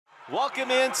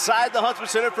Welcome inside the Huntsman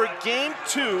Center for Game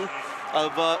 2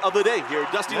 of the day here.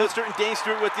 Dusty Lister and Dane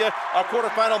Stewart with you. Our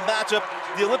quarterfinal matchup,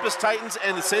 the Olympus Titans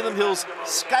and the Salem Hills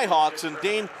Skyhawks. And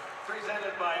Dane,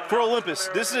 for Olympus,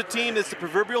 this is a team that's the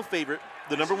proverbial favorite,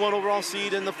 the #1 overall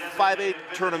seed in the 5A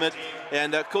tournament.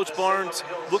 And Coach Barnes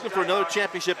looking for another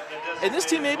championship. And this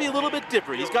team may be a little bit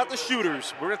different. He's got the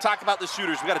shooters. We're going to talk about the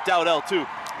shooters. We got a Dowdell too.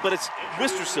 But it's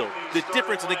Wistrcill, the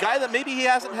difference. And the guy that maybe he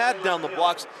hasn't had down the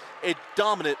blocks, a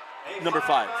dominant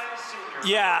 #5.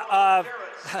 Yeah,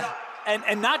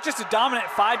 and not just a dominant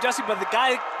 5, Jesse, but the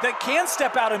guy that can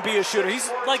step out and be a shooter. He's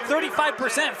like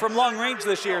 35% from long range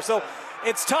this year, so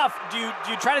it's tough. Do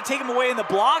you try to take him away in the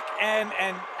block and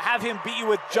have him beat you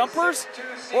with jumpers,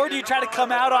 or do you try to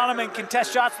come out on him and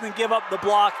contest shots and then give up the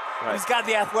block? Right. He's got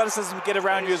the athleticism to get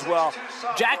around you as well.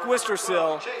 Jack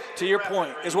Wistrcill, to your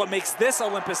point, is what makes this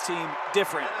Olympus team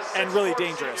different and really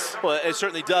dangerous. Well, it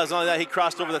certainly does. Not only that, he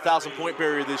crossed over the 1,000-point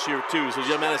barrier this year too. So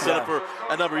young man has done it for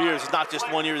a number of years. It's not just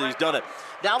 1 year that he's done it.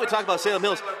 Now we talk about Salem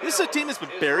Hills. This is a team that's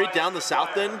been buried down the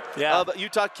south end of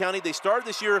Utah County. They started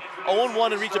this year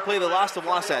 0-1 in region play. They lost to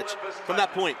Wasatch. From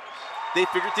that point, they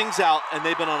figured things out, and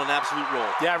they've been on an absolute roll.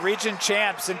 Yeah, region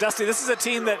champs. And Dusty, this is a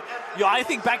team that, I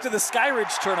think back to the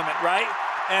Skyridge tournament, right?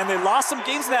 And they lost some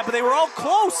games in that, but they were all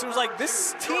close. It was like,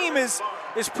 this team is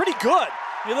pretty good.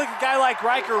 You look at a guy like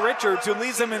Riker Richards, who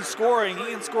leads them in scoring. He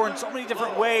can score in so many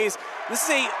different ways. This is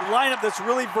a lineup that's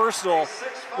really versatile.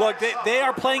 Look, they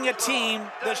are playing a team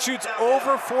that shoots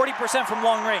over 40% from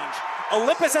long range.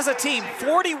 Olympus as a team,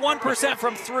 41%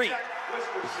 from 3.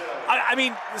 I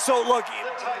mean, so look,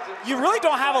 you really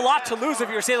don't have a lot to lose if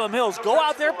you're Salem Hills. Go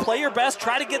out there, play your best,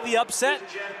 try to get the upset.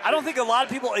 I don't think a lot of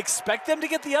people expect them to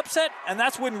get the upset, and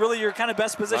that's when really you're kind of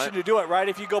best positioned to do it, right?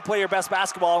 If you go play your best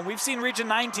basketball. And we've seen Region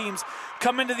 9 teams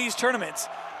come into these tournaments,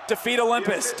 defeat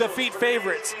Olympus, defeat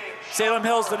favorites. Salem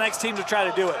Hills, the next team to try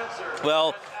to do it.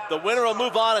 Well, the winner will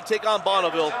move on and take on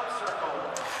Bonneville.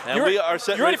 And we are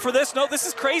set. You ready for this? No, this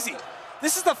is crazy.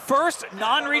 This is the first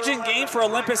non-region game for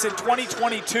Olympus in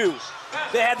 2022.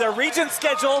 They had their region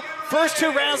schedule. First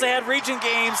 2 rounds, they had region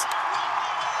games.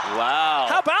 Wow.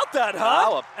 How about that, huh?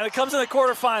 Wow. And it comes in the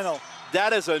quarterfinal.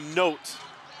 That is a note.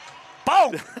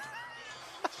 Boom!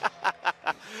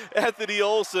 Anthony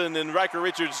Olson and Riker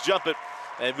Richards jump it.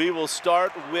 And we will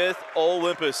start with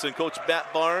Olympus and Coach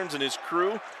Matt Barnes and his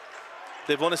crew.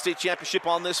 They've won a state championship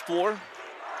on this floor.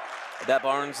 Matt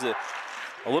Barnes, the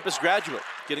Olympus graduate,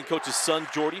 getting coach's son,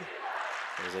 Jordy,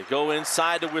 as they go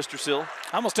inside to Wistrcill.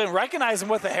 I almost didn't recognize him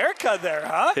with the haircut there,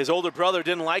 huh? His older brother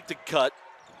didn't like to cut,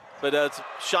 but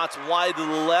shots wide to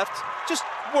the left, just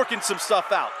working some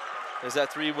stuff out as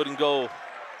that 3 wouldn't go.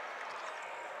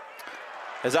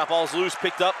 As that ball's loose,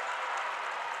 picked up.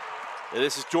 And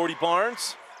this is Jordy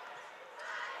Barnes.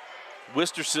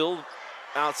 Wistrcill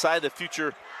outside, the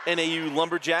future NAU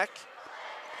Lumberjack.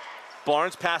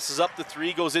 Barnes passes up the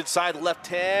 3, goes inside left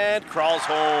hand, crawls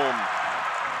home.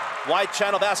 Wide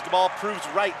channel basketball proves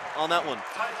right on that one.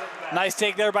 Nice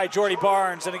take there by Jordy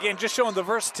Barnes. And again, just showing the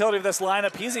versatility of this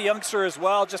lineup. He's a youngster as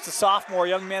well, just a sophomore,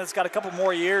 young man that's got a couple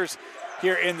more years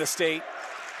here in the state.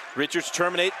 Richards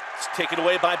terminates, taken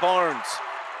away by Barnes.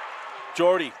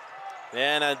 Jordy.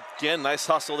 And again, nice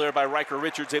hustle there by Riker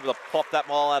Richards, able to pop that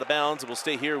ball out of bounds and will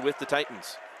stay here with the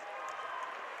Titans.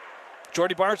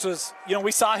 Jordy Barnes was,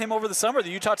 we saw him over the summer,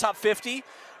 the Utah Top 50,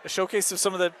 a showcase of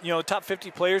some of the, top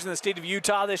 50 players in the state of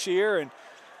Utah this year, and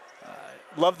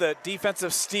love the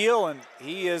defensive steal, and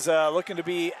he is looking to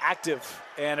be active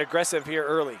and aggressive here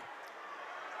early.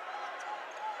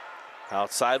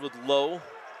 Outside with Lowe.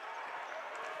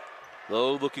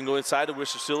 Lowe looking to go inside to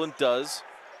Wistrcill and does.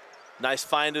 Nice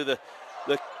find to the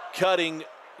cutting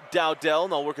Dowdell,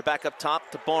 and I'll work it back up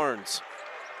top to Barnes.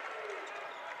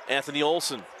 Anthony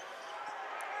Olson.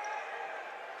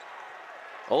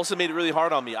 Olson made it really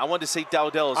hard on me. I wanted to say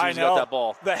Dowdell as soon as he got that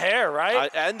ball. The hair, right?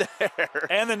 And the hair.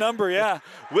 And the number, yeah.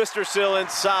 Wistrcill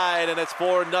inside, and it's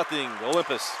 4-0,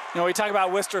 Olympus. We talk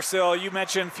about Wistrcill. You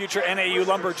mentioned future NAU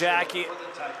Lumberjack.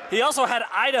 He also had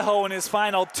Idaho in his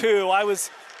final 2. I was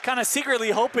kind of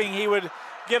secretly hoping he would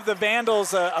give the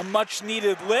Vandals a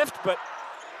much-needed lift, but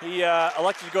he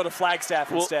elected to go to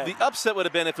Flagstaff instead. The upset would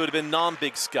have been if it would have been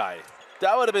non-Big Sky.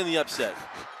 That would have been the upset.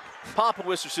 Papa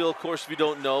Wistrcill, of course, if you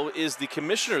don't know, is the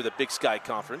commissioner of the Big Sky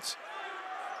Conference.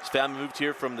 His family moved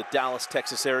here from the Dallas,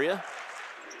 Texas area.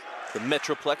 The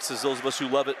Metroplex, as those of us who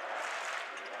love it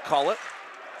call it.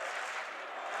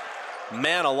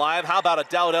 Man alive, how about a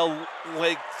Dowdell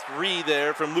leg 3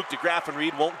 there from Luke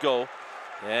DeGraffenried, won't go.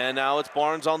 And now it's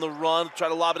Barnes on the run, try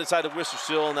to lob it inside to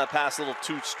Wistrcill, and that pass a little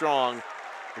too strong.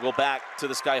 We'll go back to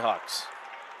the Skyhawks.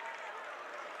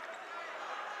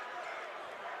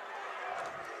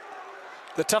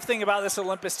 The tough thing about this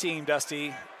Olympus team,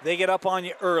 Dusty, they get up on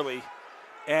you early,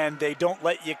 and they don't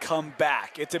let you come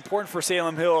back. It's important for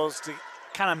Salem Hills to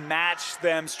kind of match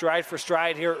them stride for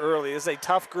stride here early. This is a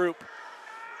tough group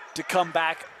to come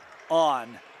back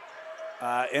on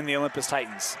in the Olympus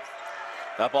Titans.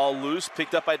 That ball loose,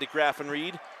 picked up by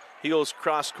DeGraffenried. He goes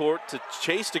cross court to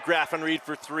chase DeGraffenried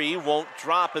for three. Won't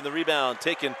drop, in the rebound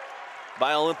taken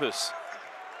by Olympus.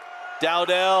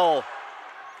 Dowdell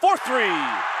for three.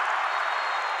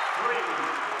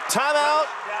 Timeout.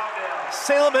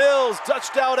 Salem Hills,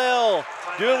 Dutch Dowdell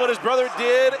doing what his brother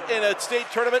did in a state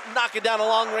tournament, knocking down a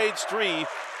long-range three.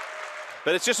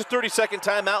 But it's just a 30-second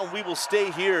timeout, and we will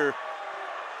stay here.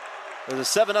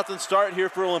 There's a 7-0 start here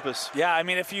for Olympus. Yeah, I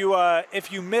mean, if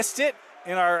you missed it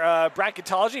in our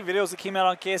bracketology videos that came out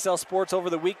on KSL Sports over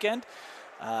the weekend,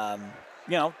 you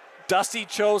know, Dusty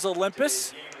chose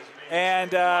Olympus,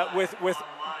 and with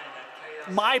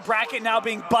my bracket now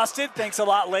being busted, thanks a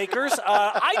lot, Lakers.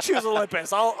 I choose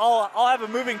Olympus. I'll have a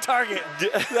moving target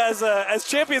as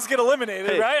champions get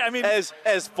eliminated, right? I mean, as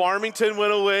Farmington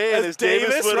went away and as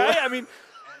Davis went right? away. I mean,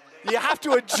 you have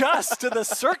to adjust to the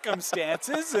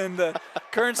circumstances, and the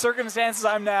current circumstances.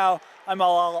 I'm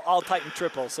all Titan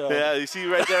triple. So yeah, you see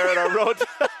right there on our road,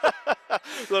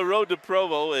 the road to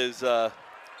Provo is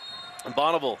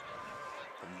Bonneville.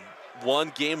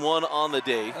 Game one on the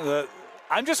day.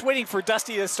 I'm just waiting for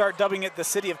Dusty to start dubbing it the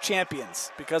City of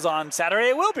Champions, because on Saturday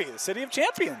it will be the City of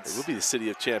Champions. It will be the City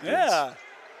of Champions.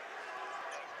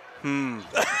 Yeah.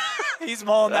 He's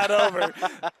mulling that over.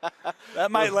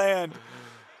 That might land.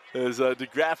 As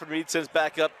DeGraffenried sends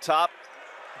back up top.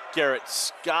 Garrett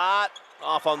Scott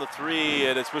off on the three,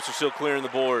 and it's Wistrcill clearing the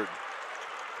board.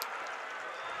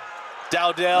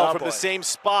 Dowdell from the same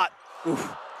spot.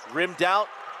 Oof. Rimmed out,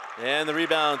 and the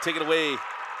rebound taken away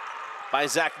by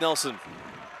Zach Nelson.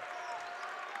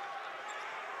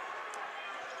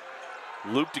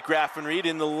 Luke DeGraffenried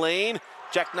in the lane.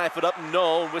 Jackknife it up,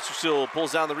 no. Wistrcill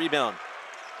pulls down the rebound.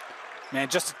 Man,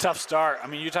 just a tough start. I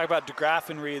mean, you talk about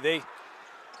DeGraffenried. They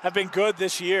have been good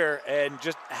this year and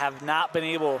just have not been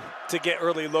able to get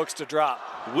early looks to drop.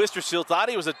 Wistrcill thought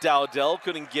he was a Dowdell,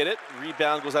 couldn't get it.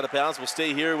 Rebound goes out of bounds. We'll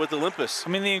stay here with Olympus. I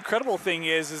mean, the incredible thing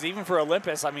is even for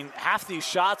Olympus, I mean, half these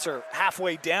shots are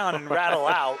halfway down and rattle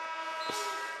out.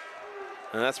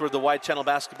 And that's where the wide channel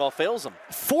basketball fails them.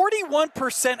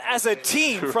 41% as a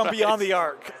team from beyond the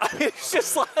arc. I mean, it's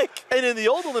just like. And in the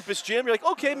old Olympus gym, you're like,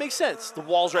 okay, makes sense. The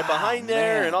wall's right behind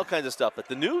there and all kinds of stuff. But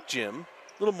the new gym,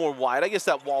 a little more wide. I guess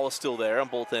that wall is still there on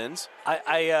both ends.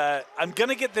 I'm going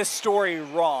to get this story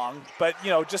wrong, but, you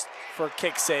know, just for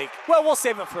kick's sake. Well, we'll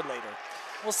save it for later.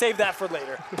 We'll save that for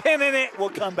later. Pin in it,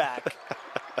 we'll come back.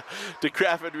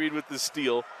 DeGraffenried with the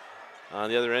steal. On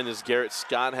the other end is Garrett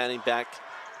Scott handing back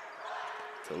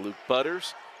to Luke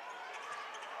Butters.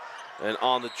 And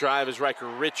on the drive is Riker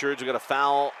Richards. We got a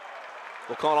foul.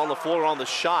 We'll call it on the floor on the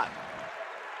shot.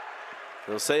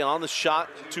 They'll say on the shot,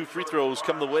 2 free throws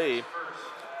come the way.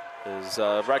 As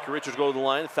Riker Richards go to the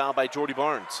line, fouled by Jordy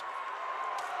Barnes.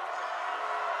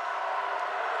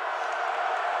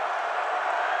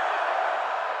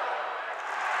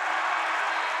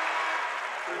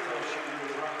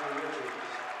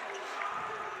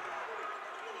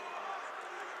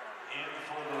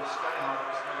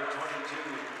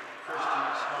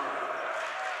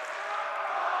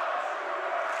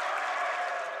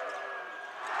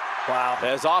 Wow.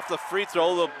 As off the free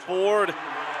throw, the board,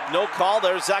 no call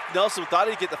there. Zach Nelson thought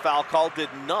he'd get the foul call, did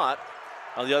not.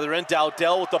 On the other end,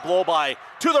 Dowdell with the blow-by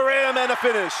to the rim and a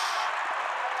finish.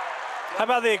 How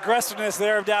about the aggressiveness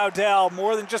there of Dowdell?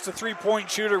 More than just a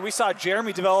three-point shooter. We saw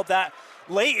Jeremy develop that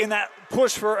late in that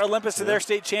push for Olympus to their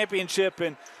state championship.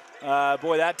 And,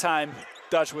 boy, that time,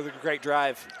 Dutch with a great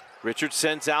drive. Richard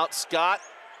sends out Scott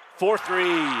for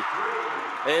three.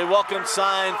 A welcome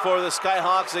sign for the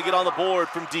Skyhawks. They get on the board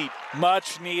from deep.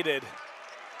 Much needed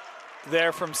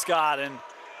there from Scott. And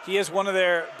he is one of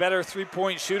their better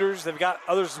three-point shooters. They've got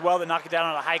others as well that knock it down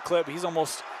on a high clip. He's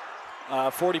almost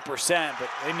 40%, but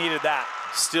they needed that.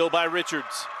 Still by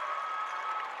Richards.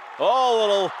 Oh, a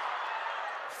little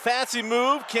fancy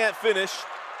move, can't finish.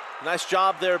 Nice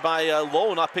job there by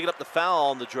Lowe, not picking up the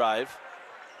foul on the drive.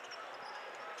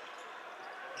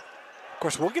 Of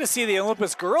course, we're going to see the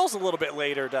Olympus girls a little bit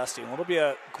later, Dusty. It'll be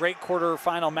a great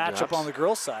quarterfinal matchup on the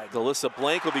girls' side. Alyssa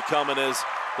Blank will be coming as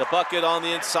the bucket on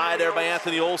the inside there by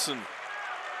Anthony Olson.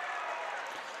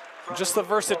 Just the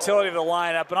versatility of the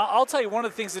lineup. And I'll tell you, one of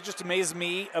the things that just amazes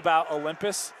me about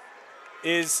Olympus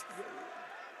is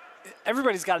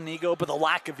everybody's got an ego, but the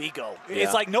lack of ego. Yeah.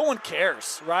 It's like no one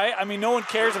cares, right? I mean, no one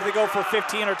cares if they go for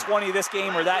 15 or 20 this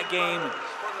game or that game.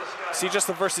 See just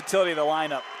the versatility of the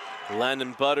lineup.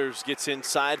 Landon Butters gets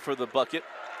inside for the bucket.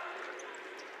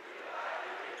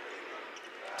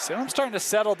 So I'm starting to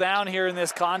settle down here in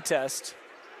this contest.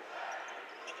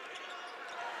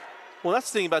 Well,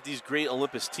 that's the thing about these great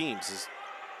Olympus teams is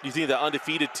you think the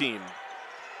undefeated team,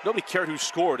 nobody cared who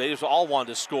scored. They just all wanted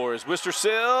to score. As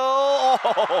Wistrcill,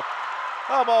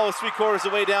 ball was 3/4 of the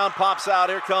way down, pops out.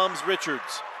 Here comes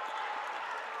Richards.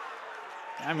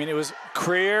 I mean, it was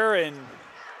Creer and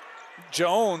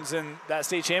Jones in that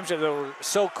state championship that were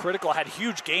so critical, had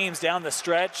huge games down the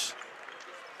stretch.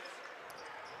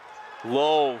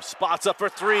 Low, spots up for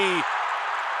three,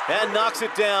 and knocks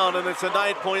it down, and it's a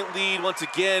 9-point lead once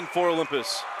again for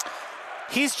Olympus.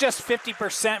 He's just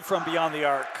 50% from beyond the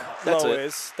arc. That's Low it.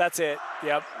 is. That's it.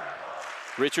 Yep.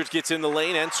 Richards gets in the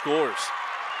lane and scores.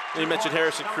 You mentioned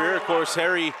Harrison Creer. Of course,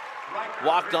 Harry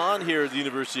walked on here at the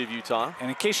University of Utah. And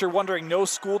in case you're wondering, no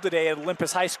school today at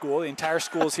Olympus High School. The entire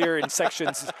school is here in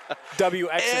sections W,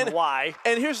 X, and Y.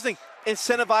 And here's the thing,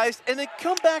 incentivized, and then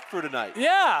come back for tonight.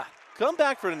 Yeah. Come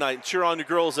back for tonight and cheer on your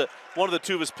girls that one of the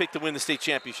two of us picked to win the state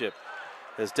championship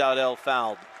as Dowdell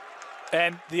fouled.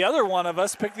 And the other one of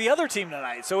us picked the other team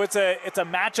tonight. So it's a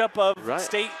matchup of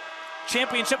state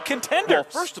championship contenders. Well,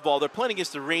 first of all, they're playing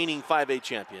against the reigning 5A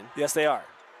champion. Yes, they are.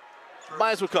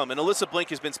 Might as well come. And Alyssa Blink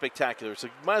has been spectacular. So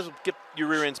might as well get your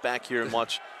rear ends back here and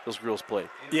watch those girls play.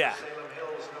 Yeah.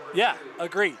 Yeah,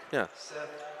 agreed. Yeah.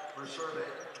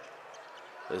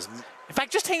 In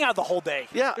fact, just hang out the whole day.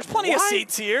 Yeah. There's plenty of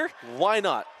seats here. Why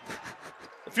not?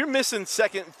 If you're missing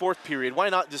second and fourth period, why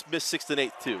not just miss sixth and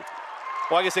eighth too?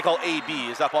 Well, I guess they call AB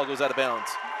as that ball goes out of bounds.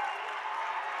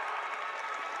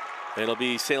 And it'll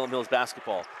be Salem Hills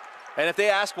basketball. And if they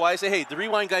ask why, I say, hey, the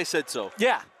rewind guy said so.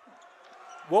 Yeah.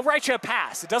 We'll write you a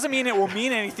pass. It doesn't mean it will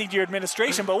mean anything to your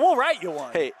administration, but we'll write you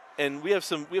one. Hey, and we have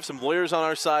some lawyers on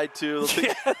our side too.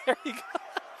 Yeah, there you go.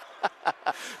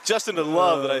 Justin would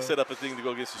love that I set up a thing to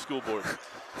go against the school board.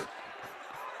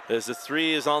 As the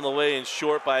three is on the way and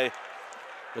short by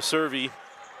Wistrcill.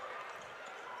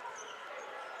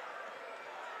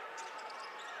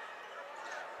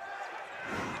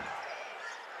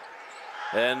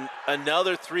 And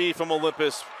another three from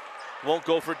Olympus. Won't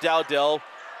go for Dowdell.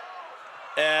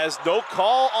 As no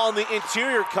call on the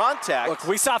interior contact. Look,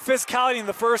 we saw physicality in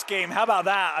the first game. How about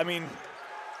that? I mean,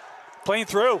 playing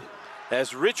through.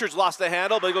 As Richards lost the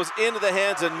handle, but it goes into the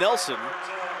hands of Nelson.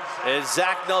 As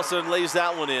Zach Nelson lays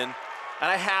that one in. And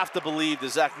I have to believe that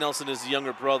Zach Nelson is the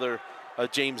younger brother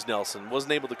of James Nelson.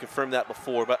 Wasn't able to confirm that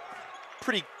before, but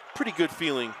pretty good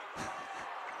feeling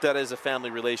that is a family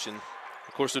relation.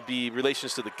 Of course, would be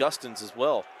relations to the Gustons as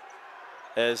well.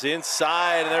 As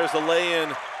inside, and there's the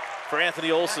lay-in for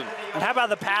Anthony Olson. And how about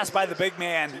the pass by the big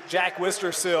man, Jack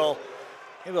Wistrcill?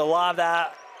 Able to lob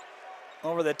that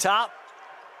over the top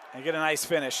and get a nice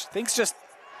finish. Things just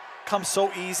come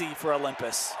so easy for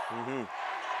Olympus. Mm-hmm.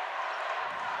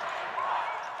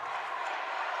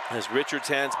 As Richards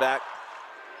hands back.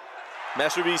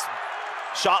 Masterpiece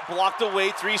shot blocked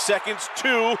away, 3 seconds,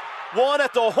 2, 1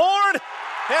 at the horn.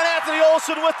 And Anthony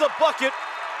Olson with the bucket.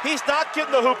 He's not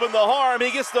getting the hoop in the arm.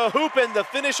 He gets the hoop in the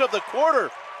finish of the quarter.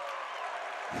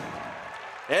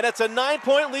 And it's a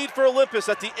 9-point lead for Olympus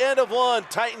at the end of one.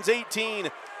 Titans 18,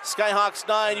 Skyhawks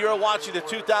 9. You're watching the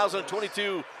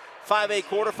 2022 5A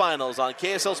quarterfinals on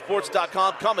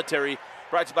KSLSports.com. Commentary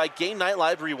brought to you by Game Night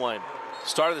Live Rewind.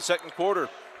 Start of the second quarter.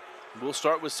 We'll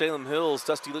start with Salem Hills.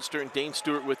 Dusty Litster and Dane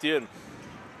Stewart with you.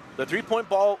 The three-point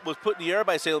ball was put in the air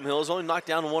by Salem Hills, only knocked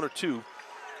down 1 or 2.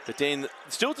 But Dane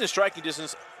still within striking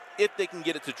distance if they can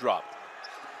get it to drop.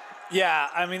 Yeah,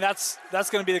 I mean, that's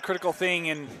going to be the critical thing.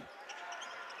 And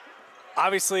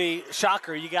obviously,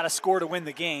 shocker, you got to score to win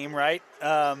the game, right?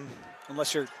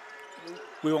 Unless you're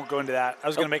 – we won't go into that. I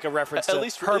was going to make a reference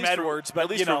to Herm Edwards. But, at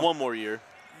least for one more year.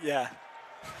 Yeah.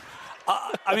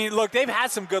 I mean, look, they've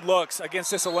had some good looks against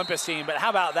this Olympus team, but how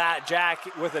about that,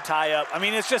 Jack with a tie-up? I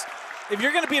mean, it's just, if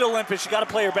you're going to beat Olympus, you got to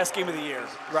play your best game of the year,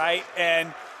 right?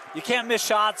 And you can't miss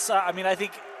shots. I mean, I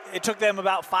think it took them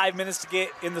about 5 minutes to get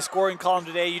in the scoring column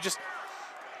today.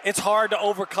 It's hard to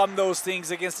overcome those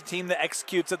things against a team that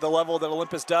executes at the level that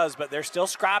Olympus does, but they're still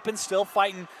scrapping, still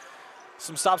fighting.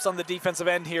 Some stops on the defensive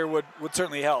end here would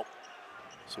certainly help.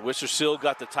 So Wistrcill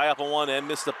got the tie-up on one end,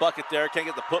 missed the bucket there, can't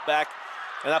get the putback.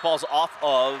 And that ball's off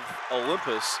of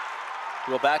Olympus.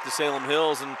 Go back to Salem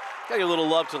Hills and got a little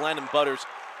love to Landon Butters.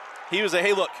 He was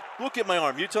hey, look at my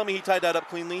arm. You tell me he tied that up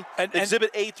cleanly. And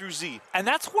Exhibit A through Z. And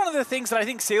that's one of the things that I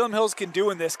think Salem Hills can do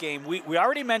in this game. We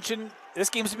already mentioned this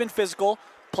game's been physical.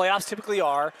 Playoffs typically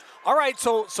are. All right,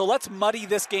 so let's muddy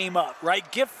this game up, right?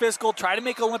 Get physical, try to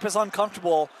make Olympus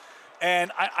uncomfortable.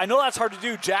 And I know that's hard to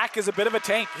do. Jack is a bit of a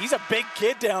tank. He's a big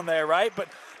kid down there, right? But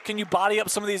can you body up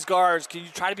some of these guards? Can you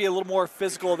try to be a little more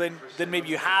physical than maybe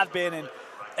you have been?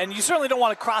 And you certainly don't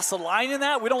want to cross the line in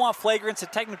that. We don't want flagrants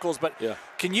and technicals, but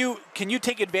can you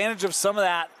take advantage of some of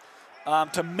that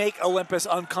to make Olympus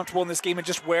uncomfortable in this game and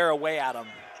just wear away at them?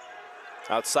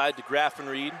 Outside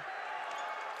DeGraffenried.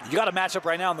 You got a matchup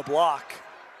right now in the block.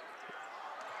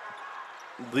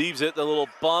 Leaves it, the little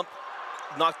bump.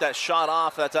 Knocked that shot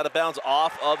off. That's out of bounds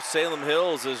off of Salem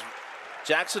Hills as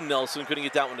Jackson Nelson couldn't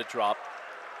get that one to drop.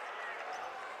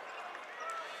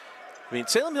 I mean,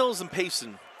 Salem Hills and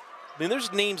Payson, I mean,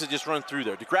 there's names that just run through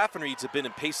there. DeGraffenrieds have been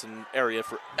in Payson area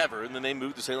forever, and then they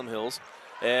moved to Salem Hills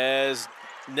as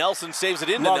Nelson saves it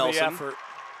into Love Nelson. the effort.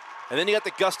 And then you got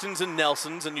the Gustons and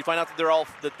Nelsons, and you find out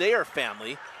that they are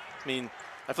family. I mean,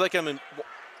 I feel like I'm in,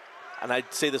 and I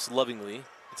say this lovingly,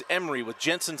 it's Emory with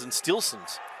Jensens and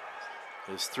Stilsons.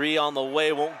 His three on the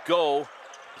way won't go.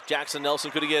 Jackson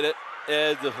Nelson could get it.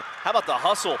 How about the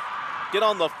hustle? Get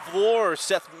on the floor,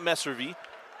 Seth Messervy.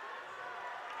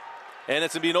 And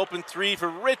it's going to be an open three for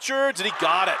Richards, and he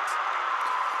got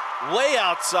it. Way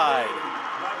outside.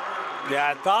 Yeah,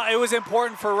 I thought it was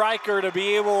important for Riker to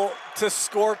be able to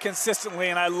score consistently,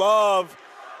 and I love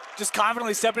just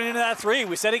confidently stepping into that three.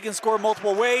 We said he can score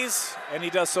multiple ways, and he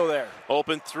does so there.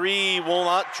 Open three will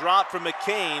not drop from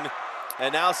McCain.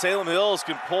 And now Salem Hills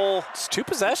can pull. It's two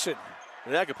possession.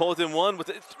 Yeah, can pull within one with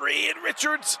it. Three, and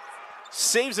Richards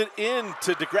saves it in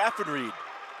to DeGraffenried.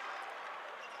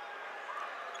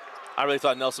 I really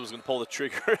thought Nelson was going to pull the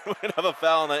trigger and have a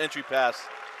foul on that entry pass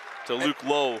to Luke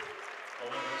Lowe.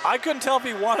 I couldn't tell if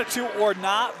he wanted to or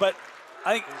not, but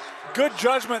I think good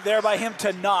judgment there by him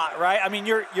to not, right? I mean,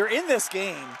 you're in this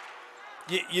game.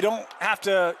 You don't have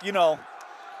to,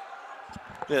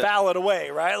 foul it away,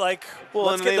 right? Like,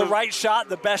 let's get the right shot,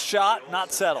 the best shot,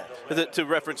 not settle. To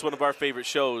reference one of our favorite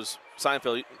shows,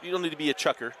 Seinfeld, you don't need to be a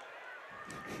chucker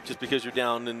just because you're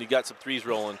down and you got some threes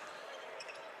rolling.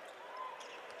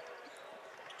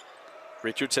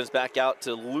 Richard sends back out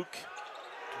to Luke.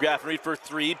 DeGraffenried for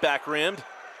three, back rimmed.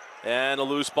 And a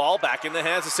loose ball back in the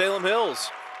hands of Salem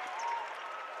Hills.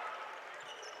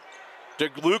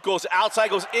 Luke goes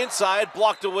outside, goes inside,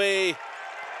 blocked away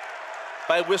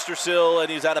by Wistrcill,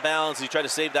 and he's out of bounds. He tried to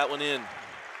save that one in.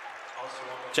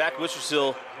 Jack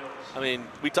Wistrcill, I mean,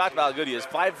 we talked about how good he is.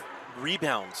 5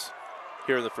 rebounds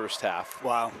here in the first half.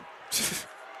 Wow.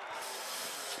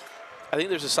 I think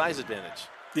there's a size advantage.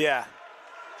 Yeah.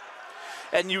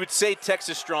 And you would say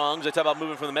Texas Strongs. I talk about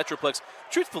moving from the Metroplex.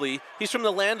 Truthfully, he's from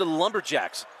the land of the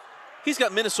Lumberjacks. He's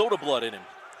got Minnesota blood in him.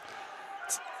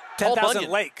 10,000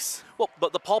 lakes. Well,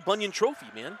 but the Paul Bunyan Trophy,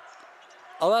 man.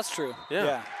 Oh, that's true.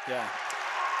 Yeah. Yeah.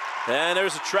 And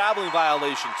there's a traveling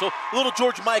violation. So, little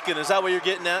George Mikan, is that what you're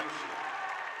getting at?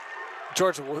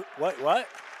 George, what?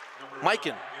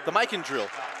 Mikan, the Mikan drill.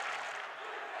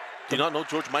 Do you not know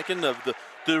George Mikan of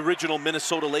the original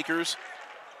Minnesota Lakers?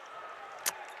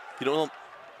 You don't know?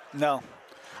 No.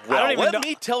 Well, I don't even let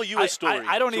me tell you a story.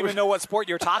 I don't even know what sport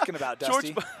you're talking about,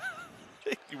 Dusty.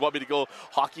 You want me to go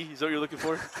hockey? Is that what you're looking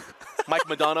for? Mike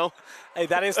Madonna? Hey,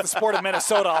 that is the sport of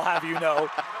Minnesota, I'll have you know.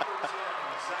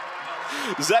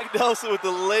 Zach Nelson with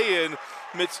the lay-in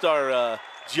amidst our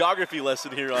geography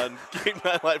lesson here on Game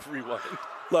 9 Live Rewind.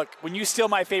 Look, when you steal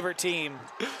my favorite team,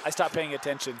 I stop paying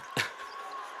attention.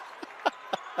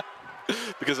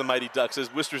 Because of Mighty Ducks. As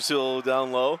Wistrcill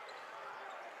down low.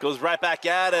 Goes right back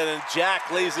at it, and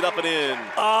Jack lays it up and in.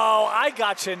 Oh, I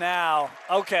got you now.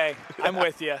 Okay, I'm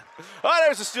with you.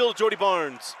 There's a steal, Jordy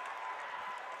Barnes.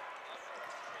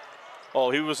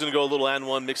 Oh, he was going to go a little and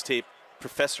one mixtape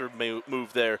professor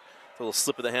move there. A little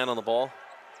slip of the hand on the ball.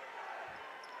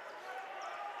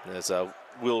 As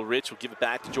Will Rich will give it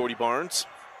back to Jordy Barnes.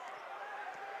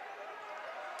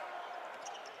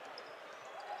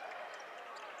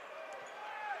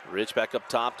 Rich back up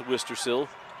top to Wistrcill.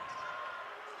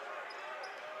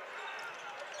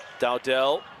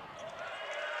 Dowdell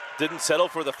didn't settle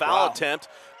for the foul attempt.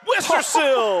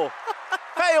 Wistrcill!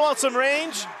 Hey, you want some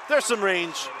range? There's some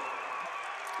range.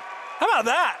 How about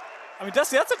that? I mean,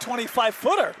 Dusty, that's a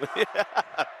 25-footer. Yeah.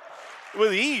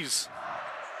 With ease.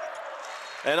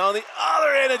 And on the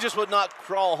other end, it just would not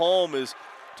crawl home.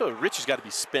 Rich has got to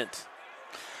be spent.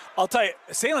 I'll tell you,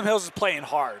 Salem Hills is playing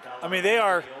hard. I mean, they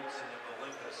are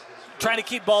trying to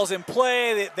keep balls in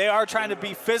play. They are trying to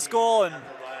be physical, and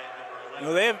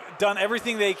they have done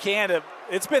everything they can to.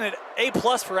 It's been an A+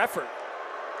 for effort,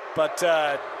 but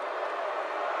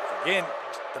again,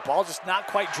 the ball just not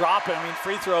quite dropping. I mean,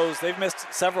 free throws, they've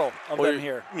missed several of them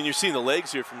here. I mean, you're seeing the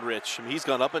legs here from Rich. I mean, he's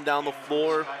gone up and down the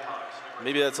floor.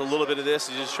 Maybe that's a little bit of this.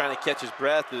 He's just trying to catch his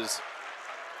breath as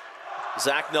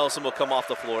Zach Nelson will come off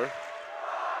the floor.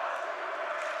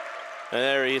 And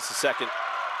there he is, the second.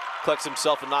 collects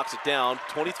himself and knocks it down.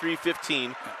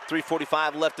 23-15,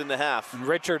 3:45 left in the half. And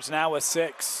Richards now with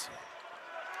 6.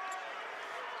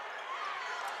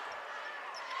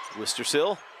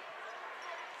 Wistrcill.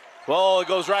 Well, it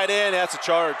goes right in. That's a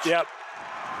charge. Yep.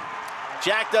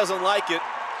 Jack doesn't like it.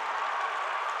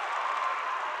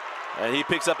 And he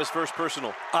picks up his first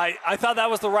personal. I thought that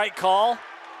was the right call.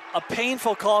 A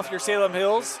painful call if you're Salem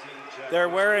Hills. They're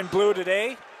wearing blue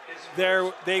today.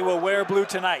 They will wear blue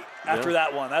tonight after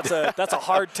that one. That's a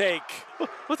hard take.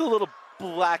 With a little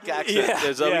black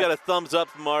accent. Yeah, We got a thumbs up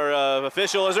from our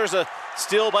official. As there's a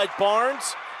steal by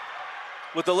Barnes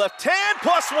with the left hand,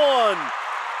 +1.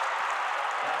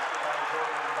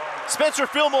 Spencer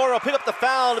Fillmore will pick up the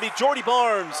foul to be Jordy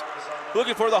Barnes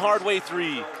looking for the hard way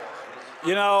 3.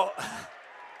 You know,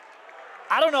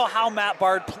 I don't know how Matt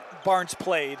Barnes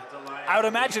played. I would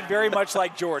imagine very much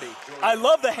like Jordy. I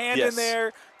love the hand in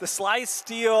there, the slice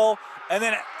steal, and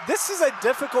then this is a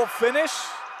difficult finish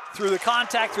through the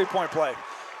contact three-point play.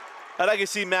 And I can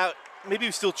see Matt, maybe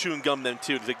he's still chewing gum then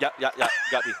too. He's like, yeah,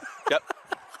 got me, yep.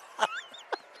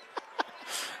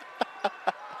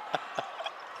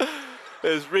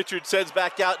 As Richard sends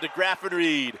back out to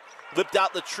DeGraffenried. Lipped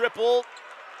out the triple,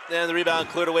 and the rebound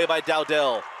cleared away by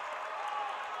Dowdell.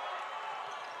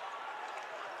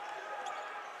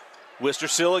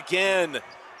 Wistrcill again,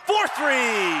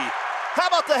 4-3. How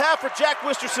about the half for Jack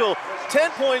Wistrcill? 10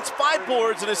 points, 5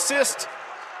 boards, an assist,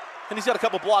 and he's got a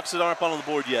couple blocks that aren't up on the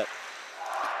board yet.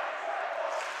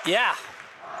 Yeah,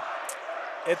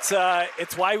 it's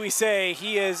why we say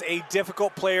he is a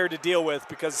difficult player to deal with,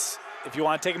 because if you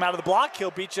want to take him out of the block, he'll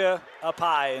beat you up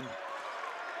high, and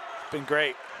it's been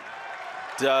great.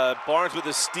 Barnes with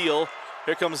a steal.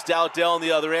 Here comes Dowdell on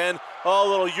the other end. Oh, a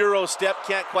little Euro step,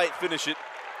 can't quite finish it.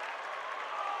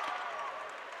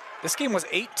 This game was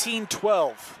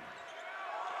 18-12.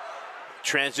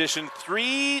 Transition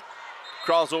 3,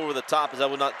 crawls over the top as that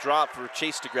would not drop for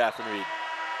Chase DeGraffenried.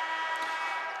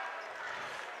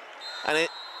 And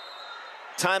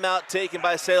timeout taken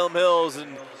by Salem Hills,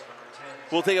 and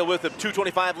we'll take it with them.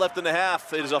 2:25 left in the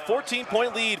half. It is a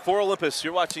 14-point lead for Olympus.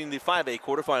 You're watching the 5A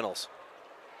quarterfinals.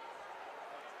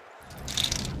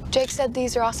 Jake said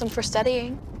these are awesome for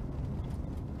studying.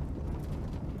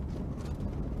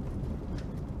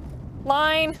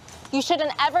 Line. You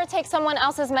shouldn't ever take someone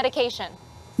else's medication.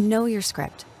 Know your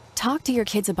script. Talk to your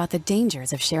kids about the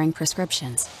dangers of sharing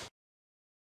prescriptions.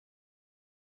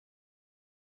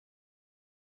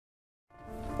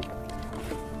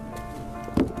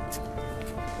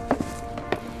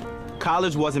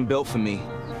 College wasn't built for me.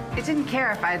 I didn't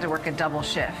care if I had to work a double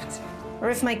shift. Or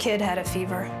if my kid had a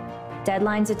fever.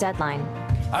 Deadline's a deadline.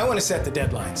 I want to set the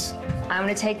deadlines. I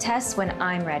want to take tests when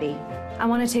I'm ready. I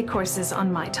want to take courses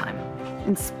on my time.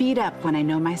 And speed up when I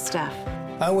know my stuff.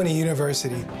 I want a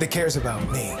university that cares about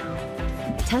me.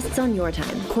 Tests on your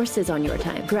time, courses on your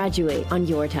time, graduate on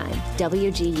your time.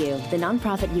 WGU, the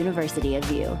nonprofit university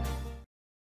of you.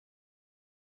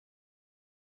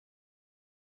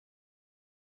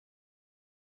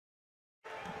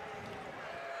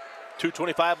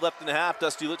 .225 left in the half.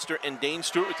 Dusty Lister and Dane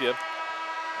Stewart with you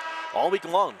all week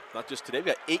long, not just today. We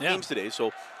got 8 games today,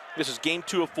 so this is game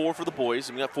 2 of 4 for the boys,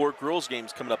 and we got 4 girls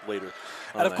games coming up later.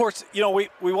 And of course, you know,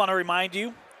 we want to remind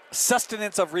you,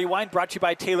 Sustenance of Rewind brought to you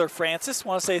by Taylor Francis.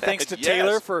 Want to say thanks to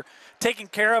Taylor for taking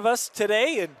care of us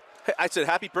today. And I said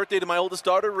happy birthday to my oldest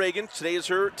daughter, Reagan. Today is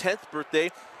her 10th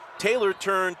birthday. Taylor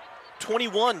turned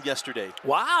 21 yesterday.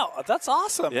 Wow, that's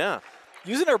awesome. Yeah.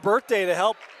 Using her birthday to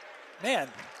help, man,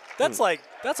 that's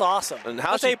that's awesome. And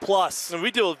that's A+. And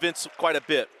we deal with Vince quite a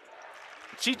bit.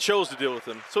 She chose to deal with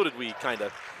him. So did we, kind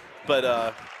of. But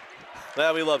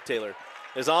we love Taylor.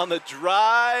 Is on the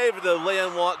drive, the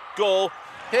lay-in walk goal.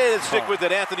 Hey, let's stick with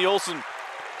it, Anthony Olson.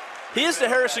 He is the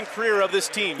Harrison Career of this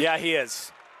team. Yeah, he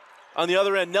is. On the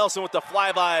other end, Nelson with the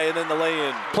flyby and then the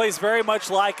lay-in. Plays very much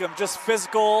like him, just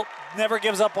physical, never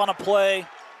gives up on a play.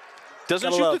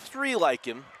 Doesn't shoot the 3 like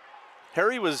him.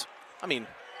 Harry was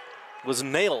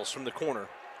nails from the corner.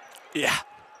 Yeah.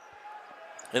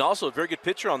 And also a very good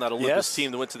pitcher on that Olympus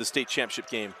team that went to the state championship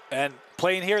game. And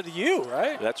playing here at the U,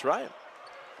 right? That's right.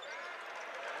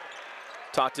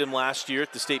 Talked to him last year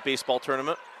at the state baseball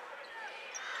tournament.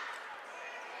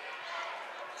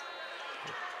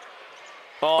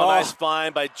 Oh, nice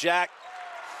find by Jack.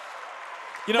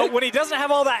 You know, when he doesn't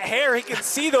have all that hair, he can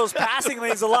see those passing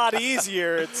lanes a lot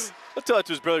easier. I'll tell it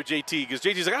to his brother JT, because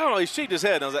JT's like, I don't know, he's shaking his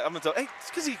head. And I was like, I'm gonna tell, hey, it's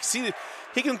because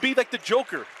he can be like the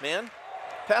Joker, man.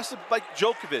 Pass it like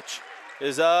Djokovic.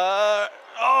 That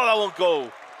won't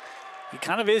go. He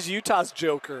kind of is Utah's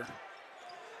Joker.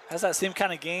 Has that same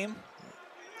kind of game.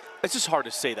 It's just hard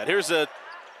to say that. Here's a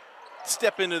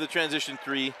step into the transition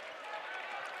 3.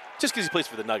 Just because he plays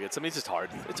for the Nuggets. I mean, it's just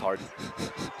hard. It's hard.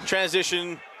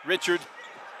 Transition, Richard.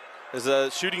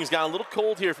 As shooting has gotten a little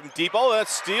cold here from deep. Oh,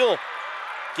 that's steal.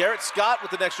 Garrett Scott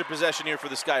with an extra possession here for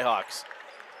the Skyhawks.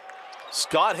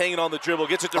 Scott hanging on the dribble,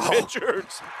 gets it to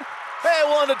Richards. Hey,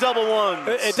 one to double one.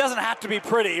 It doesn't have to be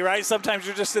pretty, right? Sometimes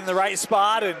you're just in the right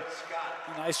spot, and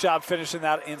nice job finishing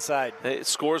that inside. It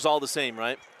scores all the same,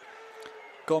 right?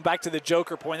 Going back to the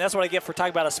Joker point, that's what I get for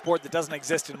talking about a sport that doesn't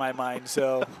exist in my mind,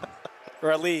 so,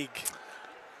 or a league.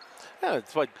 Yeah,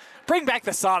 it's like, bring back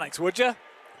the Sonics, would you?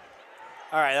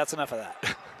 All right, that's enough of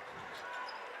that.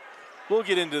 We'll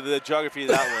get into the geography of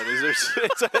that one.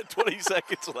 It's 20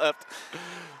 seconds left.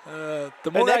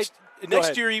 The more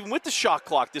next year, even with the shot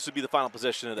clock, this would be the final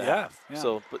possession of the half. Yeah.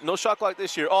 So, but no shot clock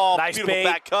this year. Oh, nice beautiful bait.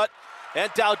 back cut. And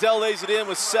Dowdell lays it in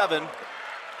with 7.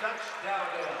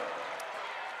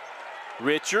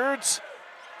 Richards.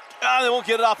 They won't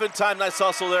get it off in time. Nice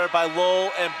hustle there by Lowe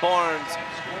and Barnes.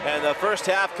 And the first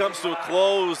half comes to a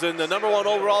close. And the #1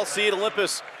 overall seed,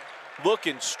 Olympus,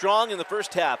 looking strong in the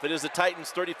first half. It is the Titans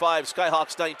 35,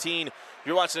 Skyhawks 19.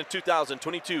 You're watching the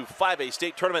 2022 5A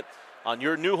state tournament on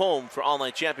your new home for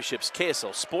online championships,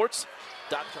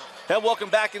 KSLSports.com. And welcome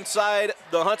back inside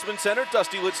the Huntsman Center.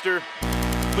 Dusty Litster,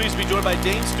 pleased to be joined by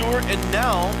Dane Stewart, and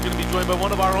now going to be joined by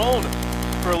one of our own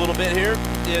for a little bit here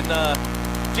in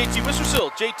JT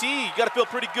Wistrcill. JT, you got to feel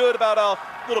pretty good about how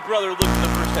little brother looked in the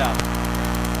first half.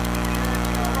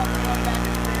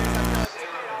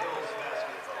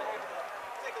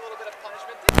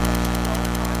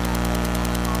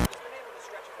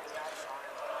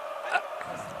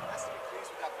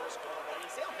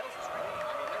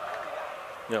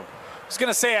 Yeah. I was going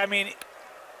to say, I mean,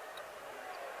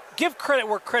 give credit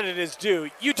where credit is due.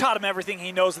 You taught him everything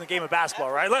he knows in the game of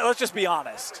basketball, right? Let's just be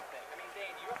honest. I mean, Dane,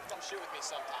 you have to come shoot with me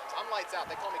sometimes. I'm lights out.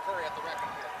 They call me Curry at the record.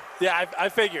 Yeah, I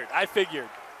figured.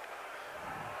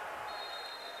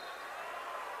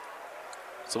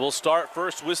 So we'll start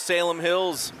first with Salem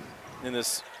Hills in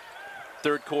this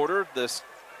third quarter. The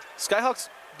Skyhawks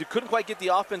couldn't quite get the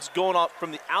offense going off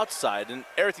from the outside, and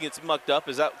everything gets mucked up.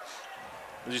 Is that,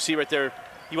 as you see right there,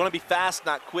 you want to be fast,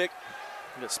 not quick.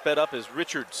 You get sped up as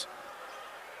Richards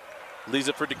leaves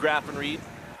it for DeGraffenried.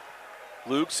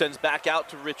 Luke sends back out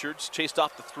to Richards, chased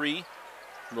off the 3.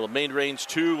 A little main range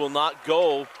 2 will not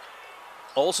go.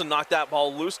 Olsen knocked that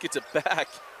ball loose, gets it back.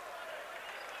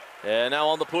 And now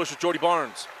on the push with Jordy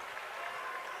Barnes.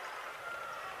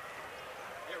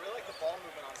 Yeah, really like the ball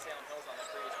movement on Salem Hills on that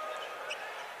previous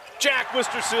possession. Jack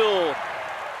Wistrcill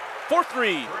for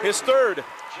 3, his third.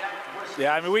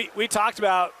 Yeah, I mean, we talked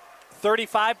about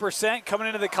 35% coming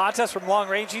into the contest from long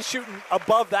range. He's shooting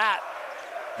above that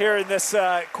here in this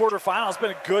quarterfinal. It's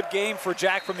been a good game for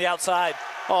Jack from the outside.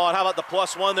 Oh, and how about the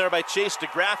 +1 there by Chase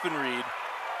DeGraffenried?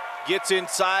 Gets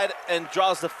inside and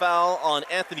draws the foul on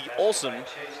Anthony Olsen.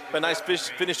 A nice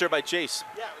finish there by Chase.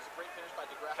 Yeah, it was a great finish by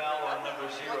DeGraffenried. Foul on number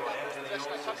 0, Anthony Olsen, his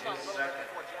second.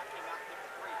 Before Jack came out and hit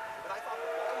the 3. But I thought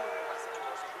the ball movement by Salem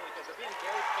Hills was really good. They're being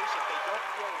very patient. They don't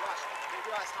feel rushed. They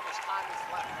realize how much time is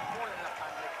left. More than enough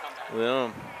time to make a comeback. Yeah.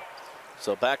 So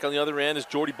back on the other end is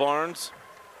Jordy Barnes.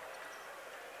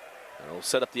 And we'll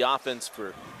set up the offense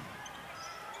for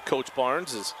Coach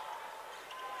Barnes. Is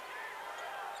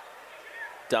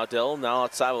Dowdell now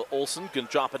outside with Olsen, gonna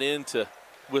drop it in to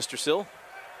Wistrcill.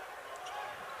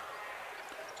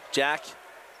 Jack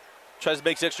tries to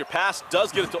make an extra pass,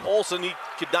 does get it to Olsen. He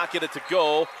could not get it to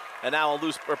go. And now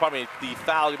the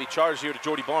foul gonna be charged here to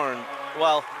Jordy Barnes.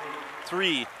 Well,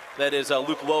 3, that is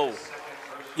Luke Lowe.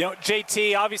 You know,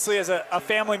 JT obviously is a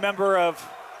family member of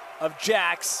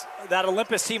Jack's. That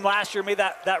Olympus team last year made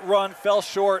that run, fell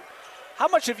short. How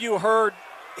much have you heard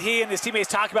he and his teammates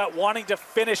talk about wanting to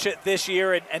finish it this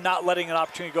year and not letting an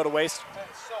opportunity go to waste? So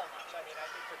much. I mean, I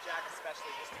think for Jack especially,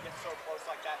 just to get so close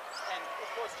like that. And, of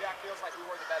course, Jack feels like we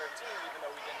were the better team, even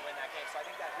though we didn't win that game. So I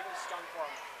think that really stung for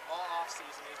him all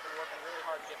offseason. He's been working really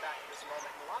hard to get back to this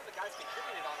moment. And a lot of the guys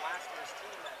contributed on last year's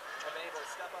team that have been able to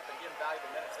step up and give him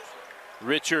valuable minutes this year.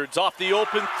 Richards off the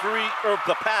open 3, or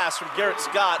the pass from Garrett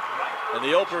Scott. And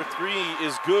the open 3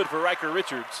 is good for Riker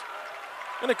Richards.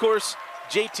 And, of course,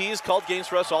 JT has called games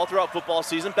for us all throughout football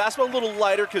season. Basketball a little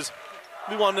lighter because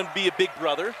we want him to be a big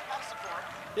brother.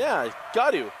 Yeah,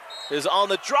 got to. Is on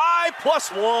the drive,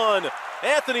 +1.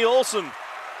 Anthony Olsen.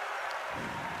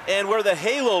 And where the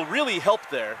halo really helped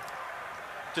there,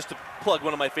 just to plug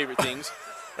one of my favorite things,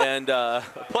 and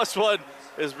 +1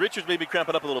 is Richards maybe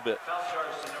cramping up a little bit.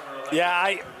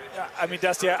 Yeah, I mean,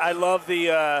 Dusty, I love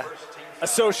the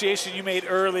association you made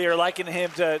earlier, likening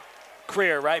him to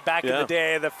career, right? Back in the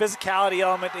day, the physicality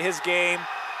element to his game,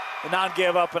 the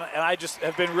non-give up, and I just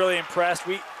have been really impressed.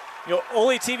 You know,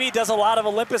 Oli TV does a lot of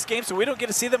Olympus games, so we don't get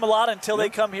to see them a lot until they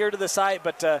come here to the site.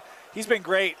 But he's been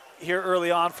great here early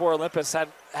on for Olympus. Had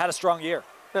a strong year.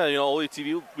 Yeah, you know, Oli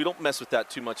TV, we don't mess with that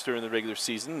too much during the regular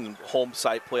season and home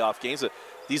site playoff games.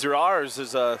 These are ours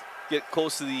as get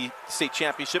close to the state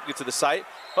championship, get to the site.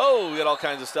 Oh, we got all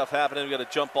kinds of stuff happening. We got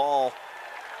a jump ball.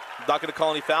 Not going to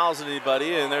call any fouls on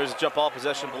anybody, and there's a jump ball.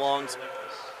 Possession belongs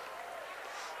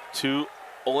to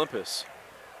Olympus.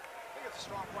 I think it's a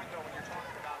strong point, though, when you're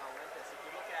talking about Olympus. If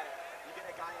you look at it, you get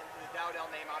a guy in the Dowdell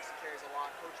name, obviously carries a lot.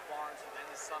 Coach Barnes, and then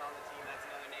his son on the team, that's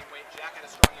another name. Wade Jack had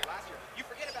a strong year last year. You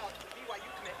forget about the BYU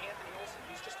commit Anthony Olson,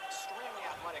 who's just extremely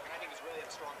athletic, and I think he's really had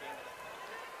a strong game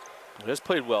today. He has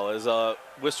played well as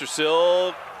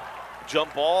Wistrcill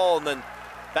jump ball and then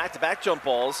back-to-back jump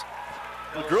balls.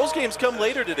 The girls' games come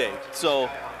later today, so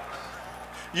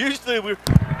usually we're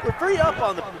very up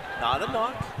on the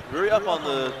very up on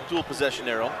the dual possession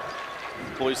arrow.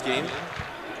 Boys' game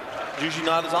usually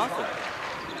not as often.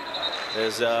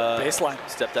 As baseline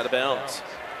stepped out of bounds,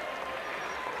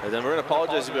 and then we're going to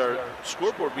apologize to our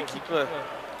scoreboard. We keep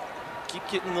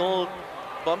getting the little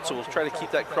bumps, so we'll try to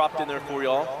keep that cropped in there for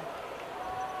y'all.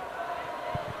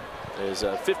 There's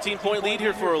a 15-point lead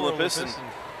here for Olympus, and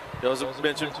as I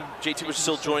mentioned, JT was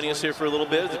still joining us here for a little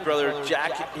bit. His brother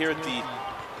Jack here at the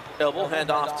elbow,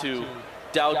 hand off to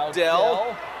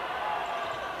Dowdell.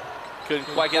 Couldn't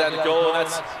quite get that to go, and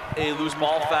that's a loose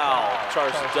ball foul.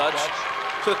 Charles Dutch.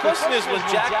 So the question is, when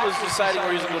Jack was deciding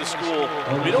where he's going to go to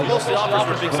school, we know most of the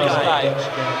offers were Big Sky.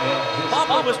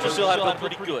 Papa Wistrcill had been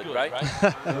pretty good, right?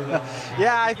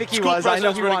 Yeah, I think he School was. I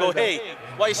know he were wanted to go, hey,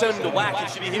 why you send him to whack?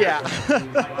 He should be here.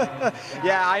 Yeah.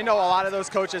 Yeah, I know a lot of those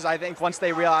coaches, I think, once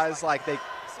they realized, like, they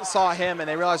saw him and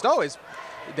they realized, oh,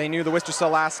 they knew the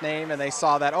Wistrcill last name, and they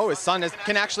saw that, oh, his son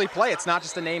can actually play. It's not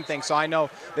just a name thing. So I know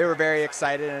they were very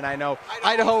excited, and I know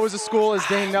Idaho was a school, as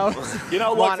Dane knows, you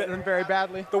know, wanted him very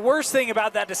badly. The worst thing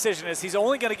about that decision is he's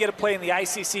only going to get to play in the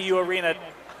ICCU arena,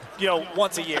 you know,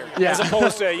 once a year, as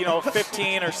opposed to, you know,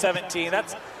 15 or 17.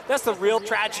 That's the real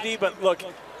tragedy. But look,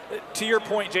 to your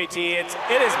point, JT, it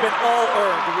has been all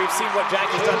earned. We've seen what Jack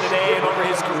has done today and over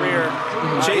his career.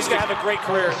 He's going to have a great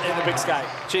career in the Big Sky.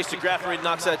 Chase DeGraffenried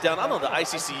knocks that down. I don't know the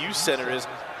ICCU Center is,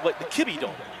 but the Kibbe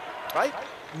Dome, right?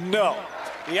 No.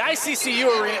 The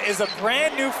ICCU arena is a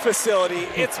brand new facility.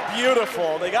 It's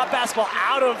beautiful. They got basketball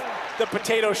out of the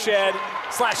potato shed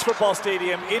 / football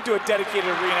stadium into a dedicated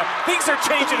arena. Things are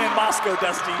changing in Moscow,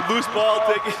 Dusty. Loose ball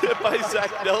taken by Zach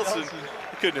Nelson.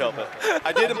 Couldn't help it.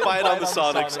 I didn't buy it on the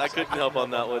Sonics. I couldn't help on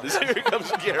that one. Here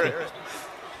comes Garrett.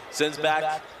 Sends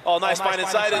back. Oh, nice find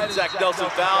inside it. Zach Nelson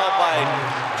fouled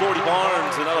by Jordy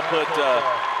Barnes, and that'll put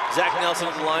Zach Nelson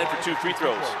at the line for 2 free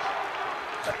throws.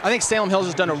 I think Salem Hills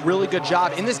has done a really good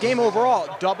job in this game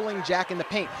overall, doubling Jack in the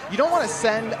paint. You don't want to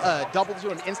send a double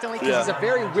to him instantly because he's a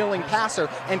very willing passer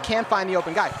and can find the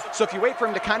open guy. So if you wait for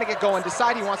him to kind of get going,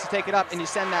 decide he wants to take it up, and you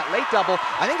send that late double,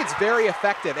 I think it's very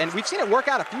effective. And we've seen it work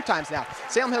out a few times now.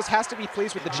 Salem Hills has to be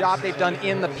pleased with the job they've done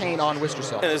in the paint on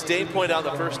Wistrcill. And as Dane pointed out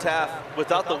in the first half,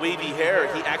 without the wavy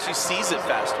hair, he actually sees it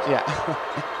faster. Yeah.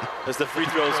 As the free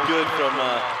throw is good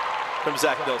from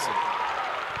Zach Nelson.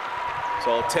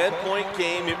 So 10-point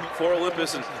game for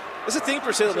Olympus, and that's the thing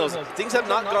for Salem Hills. Things have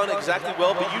not gone exactly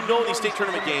well, but you know in these state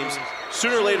tournament games,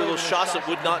 sooner or later those shots that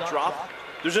would not drop,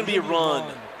 there's going to be a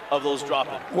run of those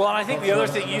dropping. Well, and I think the other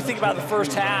thing, you think about the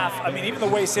first half, I mean, even the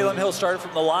way Salem Hills started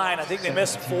from the line, I think they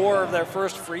missed 4 of their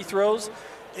first free throws.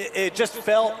 It just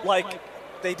felt like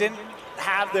they didn't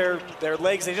have their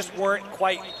legs, they just weren't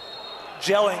quite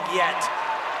gelling yet.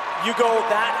 You go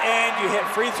that end, you hit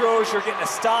free throws, you're getting a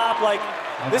stop. Like,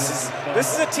 this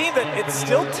is a team that it's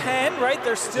still 10, right?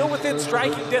 They're still within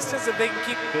striking distance if they can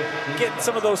keep getting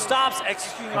some of those stops,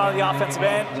 executing on the offensive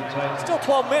end. Still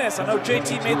 12 minutes. I know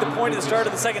JT made the point at the start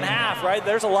of the second half, right?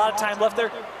 There's a lot of time left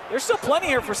there. There's still plenty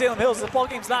here for Salem Hills. The ball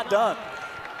game's not done.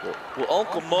 Well,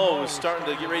 Uncle Mo is starting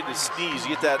to get ready to sneeze.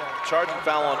 You get that charging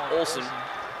foul on Olson.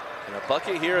 And a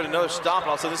bucket here and another stop.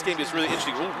 And also this game gets really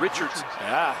interesting. Oh, Richards.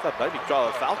 Yeah. I thought maybe got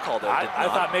a foul call there. I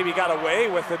thought maybe got away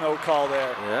with a no call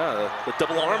there. Yeah, the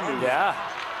double arm move. Yeah.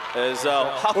 As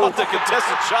how about the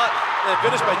contested shot and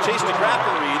finished by Chase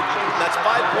DeGraffenried. That's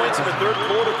 5 points in the third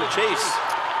quarter for Chase.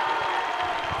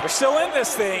 We're still in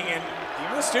this thing, and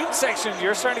even the student section,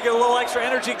 you're starting to get a little extra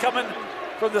energy coming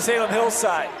from the Salem Hills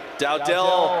side.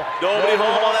 Dowdell, nobody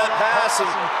home on that pass, and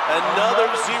another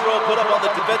 0 put up on the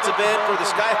defensive end for the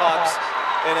Skyhawks,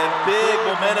 and a big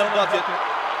momentum bucket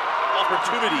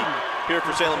opportunity here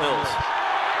for Salem Hills.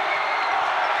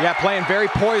 Yeah, playing very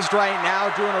poised right now,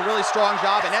 doing a really strong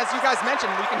job, and as you guys mentioned,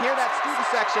 we can hear that student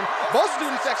section, both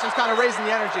student sections kind of raising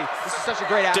the energy. This is such a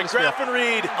great atmosphere.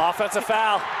 DeGraffenried. Offensive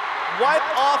foul. wipe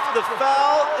off the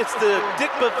foul. It's the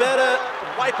Dick Bavetta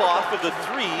wipe off of the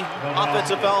 3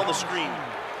 offensive foul on the screen.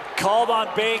 Called on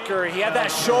Baker. He had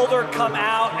that shoulder come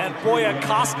out, and boy, a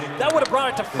cost. That would have brought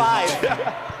it to 5.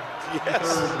 Yes.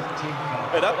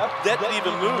 And that didn't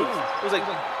even move. It was like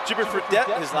Gibber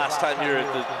Fredette his last time here at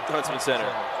the Huntsman Center.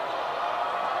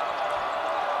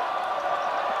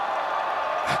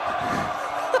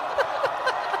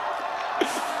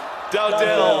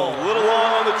 Dowdell, a little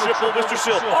long on the triple,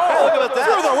 Wistrcill. Hey, look at that.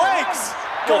 Through the legs.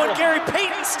 Going Gary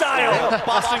Payton style. Yeah,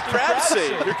 Boston Crab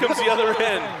save. Here comes the other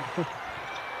end.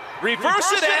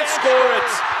 Reverse it and score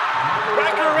it.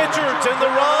 Racker Richards, and the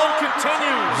run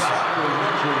continues.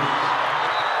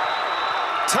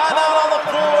 Timeout on the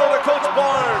floor to Coach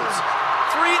Barnes.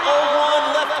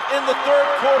 3:01 left in the 3rd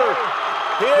quarter.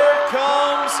 Here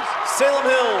comes Salem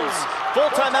Hills. Full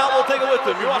timeout, we'll take it with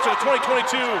them. You're watching the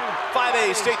 2022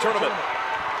 5A state tournament.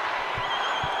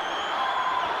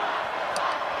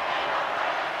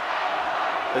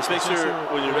 Let's make sure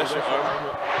when you rest your arm.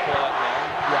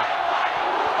 Yeah,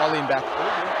 I'll lean back.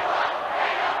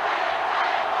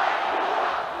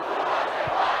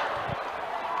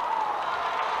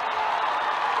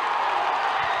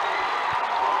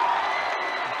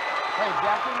 Hey,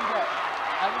 Jack didn't get,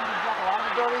 I didn't get Jack a lot of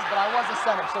the birdies, but I was a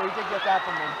center, so he did get that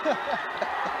from me.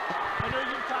 I know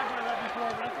you were talking about that before,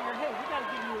 but I figured, hey, we got to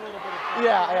give you a little bit of...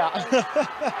 Yeah.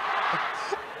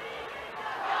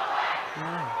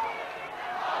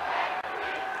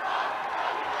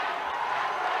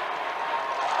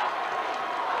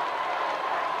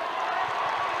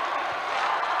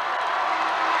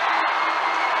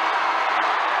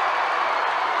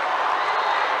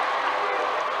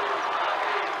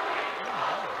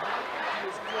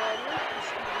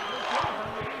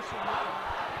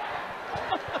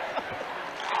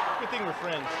 Good thing we're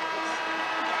friends.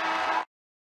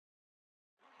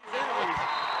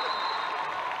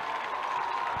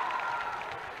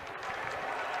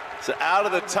 So out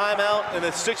of the timeout and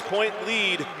a 6-point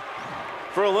lead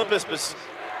for Olympus, but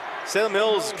Salem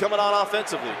Hills coming on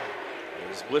offensively.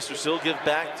 As Wistrcill give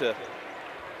back to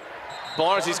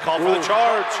Barnes, he's called for the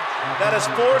charge. That is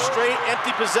 4 straight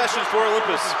empty possessions for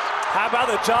Olympus. How about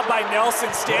the job by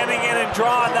Nelson standing in and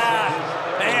drawing that?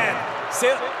 Man,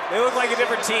 they look like a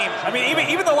different team. I mean,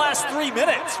 even the last 3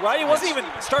 minutes, right? It wasn't even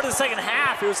start of the second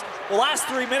half. It was the last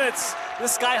 3 minutes.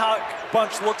 This Skyhawk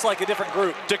bunch looks like a different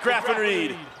group.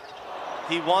 DeGraffenried.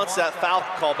 He wants that foul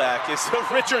call back. It's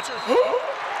Richards.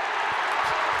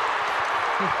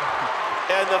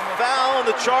 And the foul and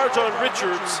the charge on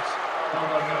Richards.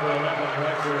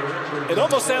 It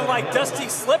almost sounded like Dusty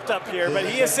slipped up here, but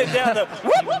he is sitting down.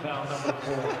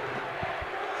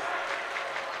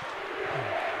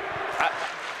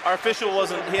 Our official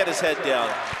wasn't, he had his head down.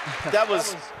 That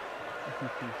was,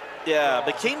 yeah,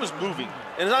 McCain was moving.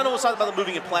 And I know it's not about the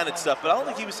moving and planted stuff, but I don't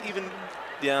think he was even,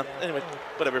 yeah, anyway,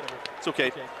 whatever. It's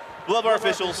okay. We love our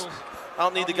officials. I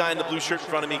don't need the guy in the blue shirt in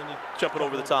front of me jumping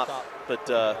over the top. But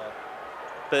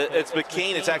it's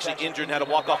McCain that's actually injured and had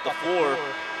to walk off the floor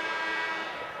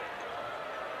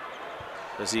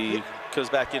as he comes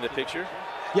back into picture.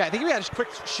 Yeah, I think we had a quick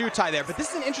shoe tie there, but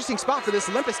this is an interesting spot for this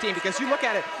Olympus team because you look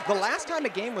at it, the last time a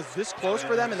game was this close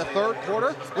for them in the 3rd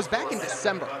quarter was back in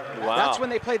December. Wow. That's when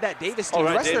they played that Davis team. Oh,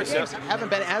 right, the rest Davis, of their games haven't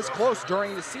been as close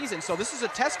during the season, so this is a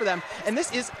test for them. And this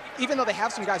is, even though they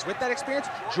have some guys with that experience,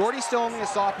 Jordy's still only a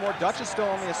sophomore, Dutch is still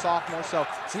only a sophomore, so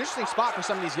it's an interesting spot for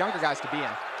some of these younger guys to be in.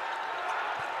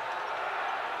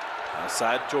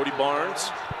 Outside, Jordy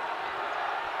Barnes.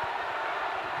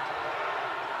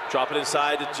 Drop it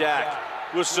inside to Jack.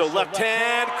 Wistrcill left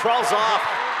hand, crawls off.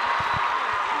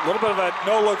 A little bit of a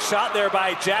no-look shot there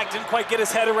by Jack. Didn't quite get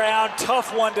his head around.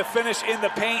 Tough one to finish in the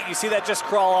paint. You see that just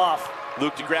crawl off.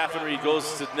 Luke DeGraffenried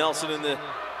goes to Nelson in the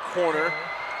corner.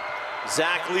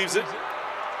 Zach leaves it.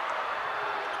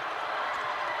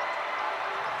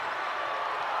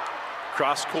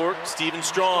 Cross court, Steven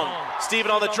Strong.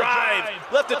 Steven on the drive.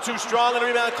 Left it too strong, and a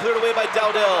rebound cleared away by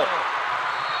Dowdell.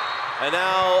 And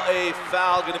now a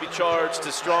foul going to be charged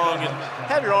to Strong. And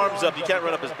have your arms up. You can't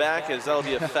run up his back, as that'll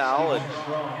be a foul. And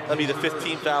that'll be the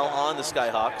 15th foul on the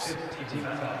Skyhawks.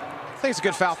 I think it's a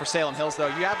good foul for Salem Hills, though.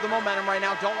 You have the momentum right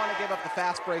now. Don't want to give up the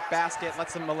fast break basket.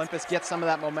 Let some Olympus get some of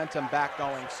that momentum back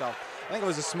going. So I think it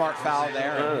was a smart foul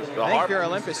there. I think if you're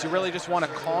Olympus, you really just want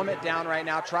to calm it down right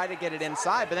now, try to get it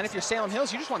inside. But then if you're Salem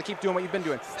Hills, you just want to keep doing what you've been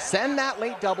doing. Send that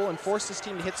late double and force this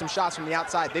team to hit some shots from the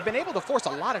outside. They've been able to force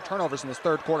a lot of turnovers in this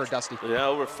 3rd quarter, Dusty. Yeah,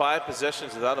 over 5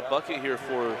 possessions without a bucket here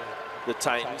for the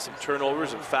Titans. Some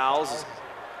turnovers and fouls.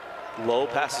 Low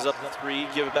passes up the 3,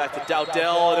 give it back to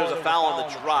Dowdell. There's a foul on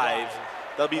the drive.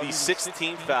 That'll be the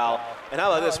 16th foul. And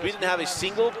how about this? We didn't have a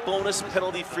single bonus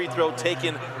penalty free throw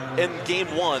taken in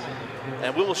game 1.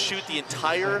 And we will shoot the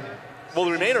entire, well,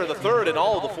 the remainder of the third and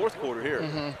all of the fourth quarter here.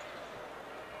 And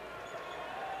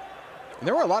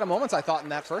there were a lot of moments, I thought, in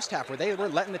that first half where they were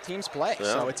letting the teams play. Yeah.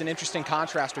 So it's an interesting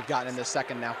contrast we've gotten in this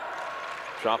second now.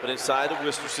 Drop it inside to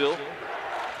Wistrcill.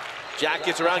 Jack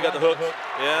gets around, got the hook.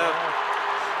 Yeah.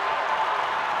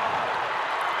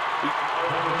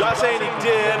 Not saying he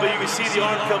did, but you can see the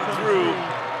arm come through.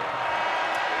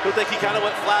 Don't think he kind of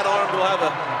went flat armed. We'll have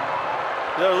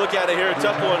another look at it here. A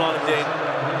tough one on him, Dane.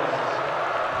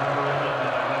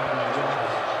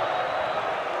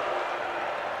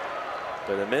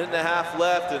 But a minute and a half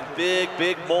left, and big,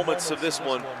 big moments of this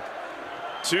one.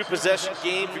 2-possession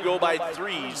game if you go by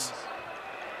 3s.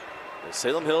 And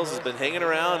Salem Hills has been hanging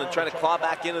around and trying to claw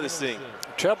back into this thing.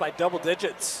 Trailed by double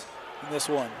digits in this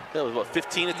one. That was, what,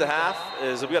 15 at the half?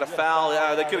 As we got a foul.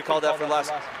 Yeah, they could have called that for the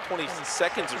last 20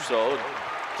 seconds or so.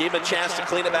 Gave him a chance to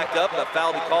clean it back up. That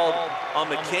foul be called on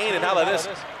McCain. And how about this?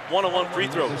 One-on-one free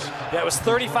throws. Yeah, it was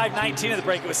 35-19 at the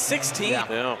break. It was 16.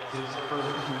 Yeah.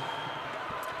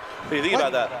 What do you think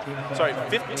about that? Sorry,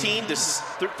 15 to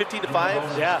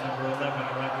 5? Yeah.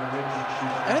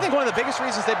 And I think one of the biggest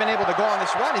reasons they've been able to go on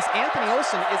this run is Anthony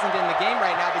Olsen isn't in the game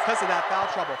right now because of that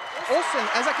foul trouble. Olsen,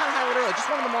 as I kind of highlighted earlier,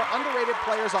 just one of the more underrated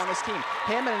players on this team.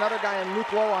 Him and another guy in Luke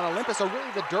Lowe on Olympus are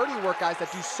really the dirty work guys that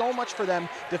do so much for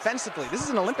them defensively. This is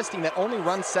an Olympus team that only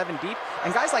runs 7 deep,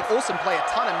 and guys like Olsen play a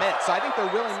ton of minutes, so I think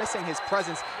they're really missing his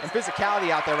presence and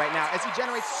physicality out there right now as he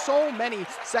generates so many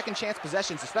second chance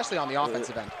possessions, especially on the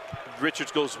offensive end.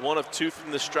 Richards goes 1 of 2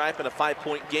 from the stripe in a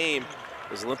 5-point game.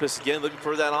 As Olympus again looking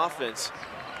for that offense.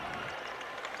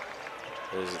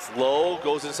 As it's low,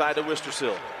 goes inside to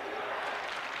Wistrcill.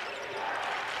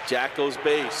 Jack goes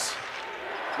base.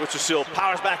 Wistrcill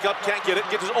powers back up, can't get it,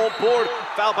 gets his own board.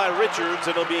 Fouled by Richards,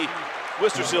 and it'll be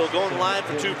Wistrcill going line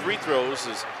for 2 free throws.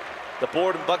 As the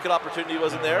board and bucket opportunity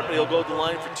wasn't there, but he'll go to the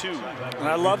line for 2. And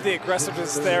I love the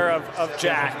aggressiveness there of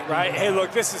Jack, right? Hey,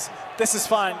 look, this is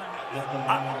fun.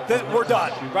 We're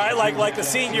done, right? Like the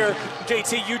senior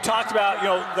JT you talked about, you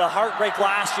know, the heartbreak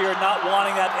last year, not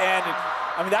wanting that end. And,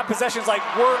 I mean, that possession's like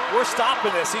we're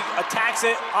stopping this. He attacks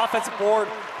it, offensive board,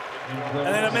 and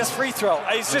then a missed free throw.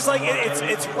 It's just like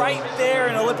it's right there,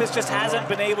 and Olympus just hasn't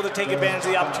been able to take advantage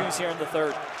of the opportunities here in the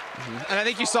third. And I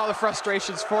think you saw the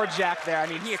frustrations for Jack there. I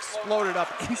mean, he exploded up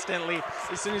instantly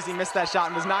as soon as he missed that shot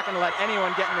and was not going to let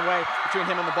anyone get in the way between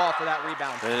him and the ball for that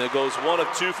rebound. And it goes 1 of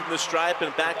 2 from the stripe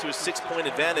and back to a 6-point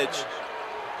advantage.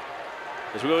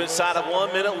 As we go inside of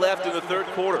 1 minute left in the third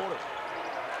quarter.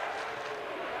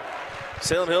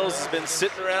 Salem Hills has been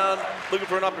sitting around looking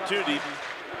for an opportunity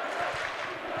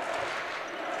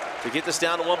to get this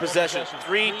down to 1 possession.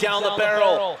 3 down the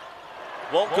barrel.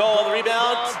 Won't go on the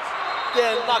rebound.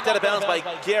 Then knocked out of bounds by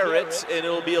Garrett, and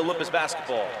it'll be Olympus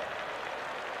basketball.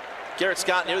 Garrett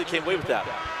Scott nearly came away with that.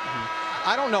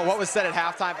 I don't know what was said at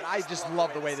halftime, but I just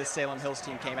love the way this Salem Hills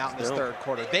team came out in this third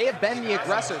quarter. They have been the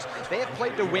aggressors. They have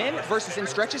played to win versus in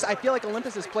stretches. I feel like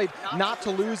Olympus has played not to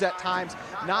lose at times,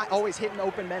 not always hitting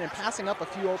open men and passing up a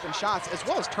few open shots, as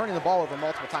well as turning the ball over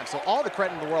multiple times. So all the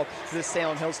credit in the world to this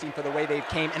Salem Hills team for the way they've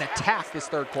came and attacked this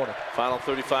third quarter. Final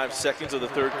 35 seconds of the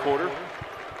third quarter.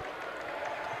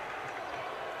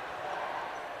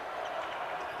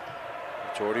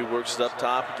 Jordy works it up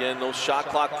top again. No shot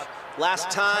clock. Last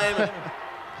time,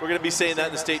 we're going to be saying that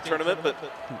in the state tournament, but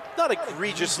not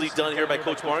egregiously done here by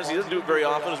Coach Barnes. He doesn't do it very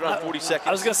often. It was around 40 seconds.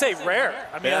 I was going to say rare.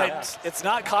 I mean, it's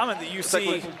not common that you see.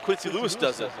 Like when Quincy Lewis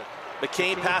does it.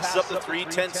 McCain passes up the 3,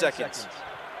 10 seconds.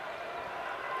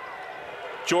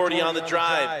 Jordy on the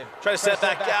drive. Try to set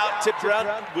back out, tipped around.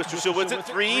 Wistrcill wins it.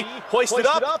 3, hoisted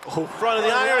up. Front of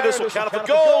the iron. This will count if it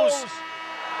goes.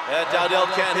 And Dowdell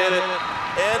can't hit it.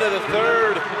 End of the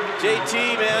third. JT,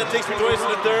 man, thanks for joining us in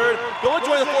the third. Go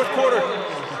enjoy the fourth quarter.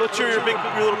 Go cheer your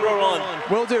little brother on.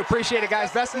 Will do. Appreciate it,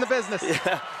 guys. Best in the business.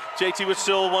 Yeah. JT was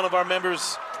still one of our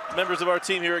members of our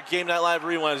team here at Game Night Live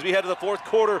Rewind. As we head to the fourth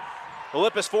quarter,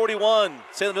 Olympus 41,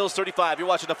 Salem Hills 35. You're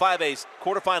watching the 5A's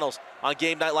quarterfinals on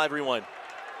Game Night Live Rewind.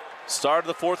 Start of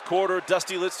the fourth quarter,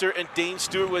 Dusty Litster and Dane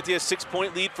Stewart with you. A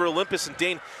 6-point lead for Olympus. And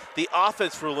Dane, the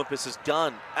offense for Olympus is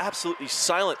gone absolutely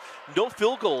silent. No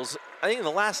field goals, I think, in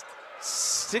the last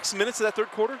 6 minutes of that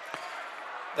third quarter.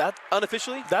 That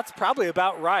unofficially? That's probably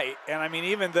about right. And I mean,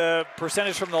 even the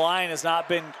percentage from the line has not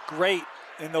been great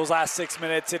in those last 6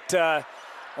 minutes. It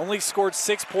only scored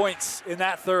 6 points in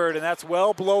that third, and that's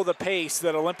well below the pace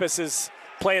that Olympus has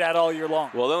played at all year long.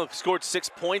 Well, they scored 6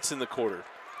 points in the quarter.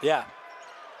 Yeah.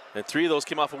 And 3 of those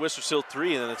came off of Wistrcill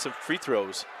 3, and then some free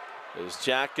throws. Is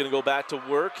Jack going to go back to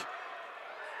work?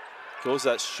 Goes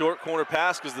that short corner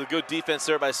pass because of the good defense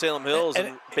there by Salem Hills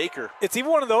and Baker. It's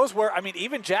even one of those where, I mean,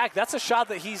 even Jack, that's a shot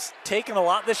that he's taken a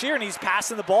lot this year, and he's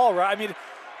passing the ball, right? I mean,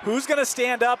 who's going to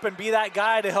stand up and be that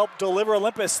guy to help deliver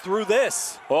Olympus through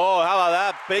this? Oh, how about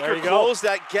that? Baker closed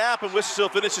that gap, and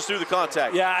Wistrcill finishes through the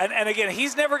contact. Yeah, and again,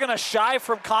 he's never going to shy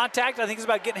from contact. I think it's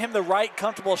about getting him the right,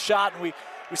 comfortable shot. And we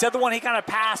said the one he kind of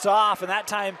passed off, and that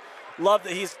time, loved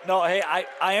that hey,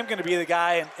 I am going to be the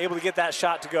guy and able to get that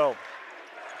shot to go.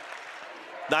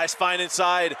 Nice find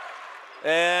inside.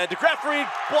 And DeGraffenried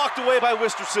blocked away by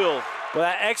Wistrcill. Well,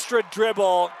 that extra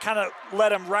dribble kind of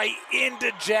led him right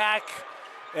into Jack.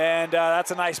 And that's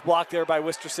a nice block there by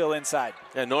Wistrcill inside.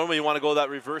 Yeah, normally you want to go that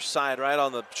reverse side, right,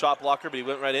 on the shot blocker, but he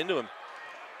went right into him.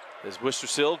 As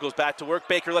Wistrcill goes back to work,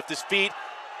 Baker left his feet.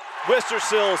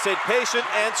 Wistrcill stayed patient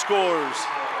and scores.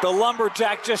 The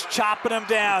lumberjack just chopping him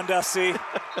down, Dusty.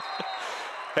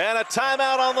 And a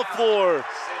timeout on the floor.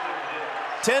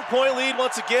 10-point lead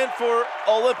once again for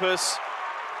Olympus.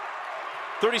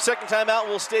 30-second timeout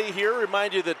will stay here.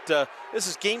 Remind you that this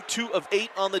is game 2 of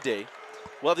 8 on the day.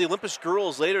 We'll have the Olympus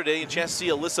girls later today, and a chance to see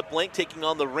Alyssa Blank taking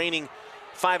on the reigning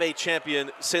 5A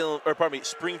champion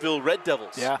Springville Red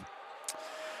Devils. Yeah.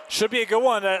 Should be a good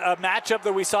one, a matchup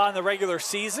that we saw in the regular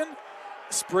season.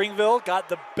 Springville got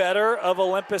the better of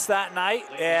Olympus that night,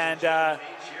 and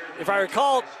if I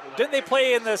recall, didn't they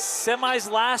play in the semis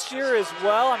last year as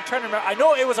well? I'm trying to remember. I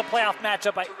know it was a playoff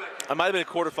matchup. I might have been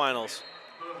quarterfinals.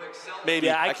 Maybe.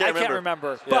 Yeah, I can't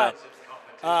remember. Yeah.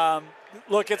 But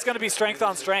look, it's going to be strength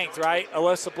on strength, right?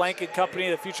 Alyssa Blank and company,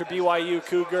 the future BYU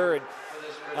Cougar,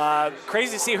 and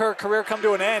crazy to see her career come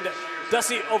to an end.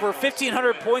 Dusty, over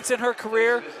 1,500 points in her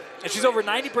career, and she's over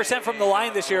 90% from the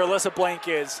line this year, Alyssa Blank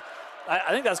is.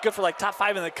 I think that's good for like top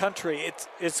 5 in the country.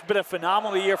 It's been a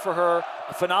phenomenal year for her,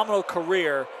 a phenomenal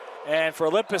career, and for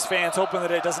Olympus fans, hoping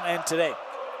that it doesn't end today.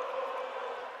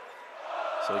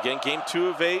 So again, game 2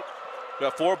 of 8. We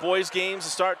got 4 boys games to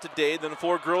start today, then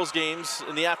 4 girls games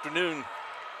in the afternoon.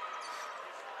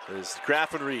 There's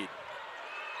DeGraffenried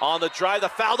on the drive, the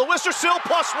foul, the Wistrcill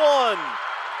 +1.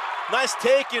 Nice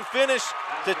take and finish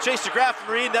to chase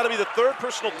DeGraffenried. That'll be the 3rd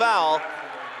personal foul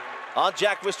on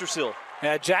Jack Wistrcill.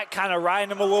 Yeah, Jack kind of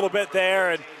riding him a little bit there.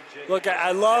 And look,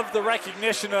 I love the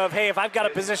recognition of, hey, if I've got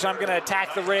a position, I'm going to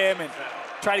attack the rim and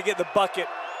try to get the bucket.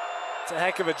 It's a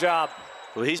heck of a job.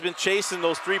 Well, he's been chasing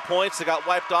those 3 points that got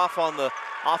wiped off on the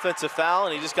offensive foul,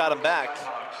 and he just got them back.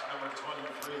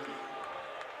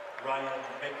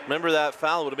 Remember that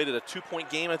foul would have made it a 2-point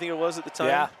game, I think it was at the time.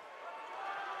 Yeah.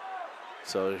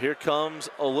 So here comes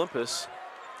Olympus.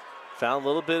 Found a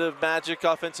little bit of magic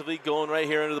offensively going right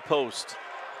here into the post.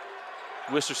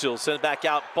 Wistrcill sent it back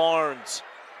out. Barnes.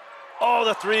 Oh,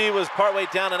 the 3 was partway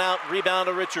down and out. Rebound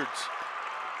to Richards.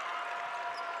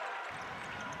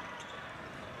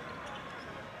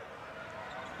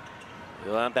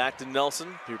 Back to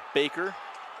Nelson. Here, Baker.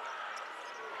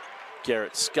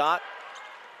 Garrett Scott.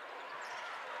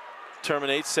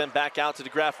 Terminates, sent back out to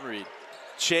DeGraffenried.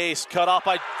 Chase, cut off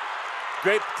by,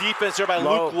 great defense there by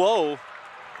Luke Lowe.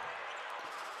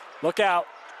 Look out.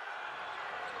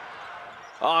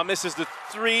 Oh, misses the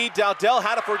 3. Dowdell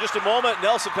had it for just a moment.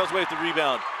 Nelson comes away with the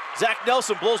rebound. Zach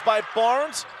Nelson blows by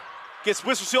Barnes. Gets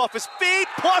Wistrcill off his feet.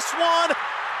 +1.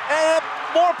 And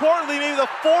more importantly, maybe the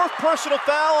 4th personal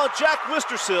foul on Jack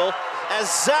Wistrcill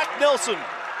as Zach Nelson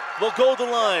will go to the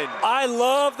line. I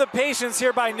love the patience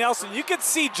here by Nelson. You could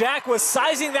see Jack was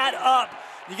sizing that up.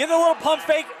 You get a little pump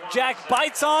fake, Jack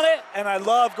bites on it, and I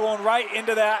love going right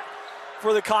into that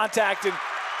for the contact. And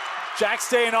Jack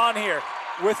staying on here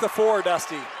with the 4,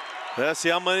 Dusty. Let's see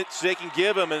how much they can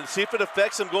give him and see if it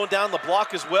affects him going down the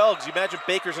block as well, because you imagine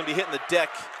Baker's going to be hitting the deck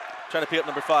trying to pick up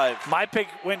number 5. My pick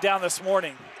went down this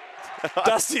morning.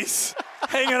 Dusty's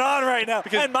hanging on right now,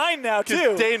 and mine now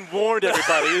too. Dane warned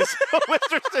everybody.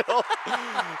 Wistrcill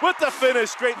with the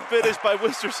finish, great finish by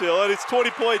Wistrcill, and it's 20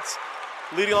 points,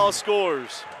 leading all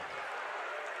scores.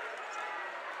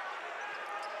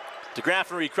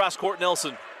 DeGraffenried, cross court,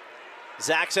 Nelson.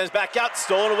 Zach sends back out,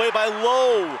 stolen away by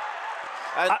Lowe.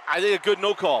 I think a good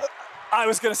no call. I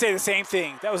was going to say the same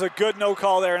thing. That was a good no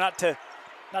call there, not to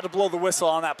blow the whistle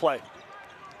on that play.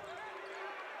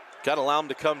 Got to allow him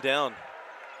to come down.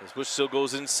 As Wistrcill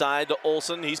goes inside to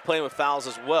Olsen. He's playing with fouls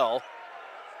as well.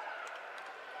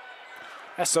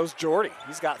 Yeah, so's Jordy.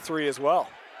 He's got 3 as well.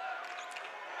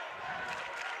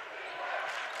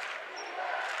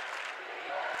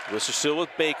 Wistrcill with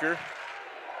Baker.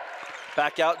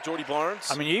 Back out, Jordy Barnes.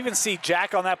 I mean, you even see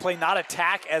Jack on that play not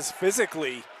attack as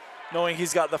physically, knowing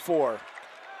he's got the 4.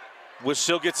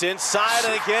 Wistrcill gets inside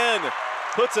and again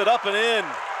puts it up and in.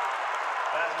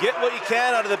 Get what you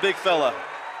can out of the big fella.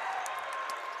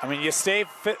 I mean, you stay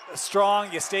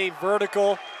strong, you stay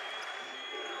vertical.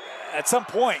 At some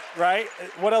point, right?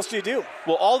 What else do you do?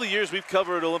 Well, all the years we've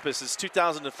covered Olympus since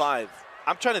 2005,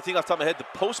 I'm trying to think off the top of my head, the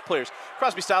post players.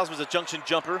 Crosby Styles was a junction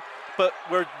jumper, but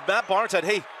where Matt Barnes had,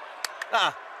 hey,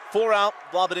 4 out,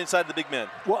 lob it inside the big man.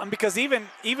 Well, and because even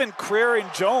Creer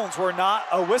and Jones were not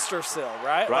a Wistrcill,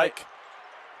 right? Right. Like,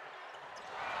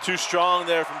 too strong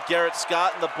there from Garrett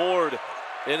Scott, and the board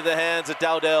into the hands of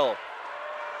Dowdell.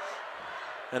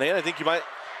 And again, I think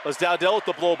was Dowdell with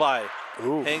the blow by.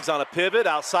 Ooh. Hangs on a pivot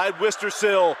outside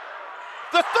Wistrcill.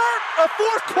 The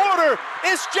fourth quarter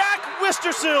is Jack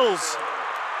Wistrcill's.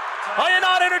 Are you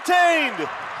not entertained?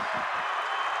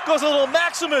 Goes a little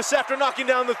Maximus after knocking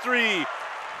down the 3.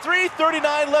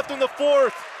 3:39 left in the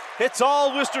fourth. It's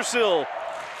all Wistrcill.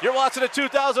 You're watching the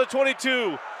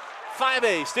 2022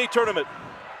 5A state tournament.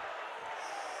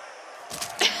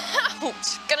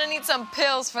 Ouch, gonna need some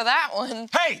pills for that one.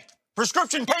 Hey,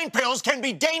 prescription pain pills can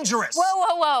be dangerous. Whoa,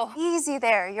 whoa, whoa. Easy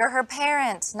there. You're her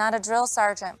parent, not a drill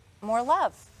sergeant. More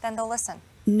love, then they'll listen.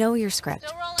 Know your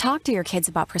script. Talk to your kids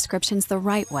about prescriptions the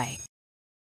right way.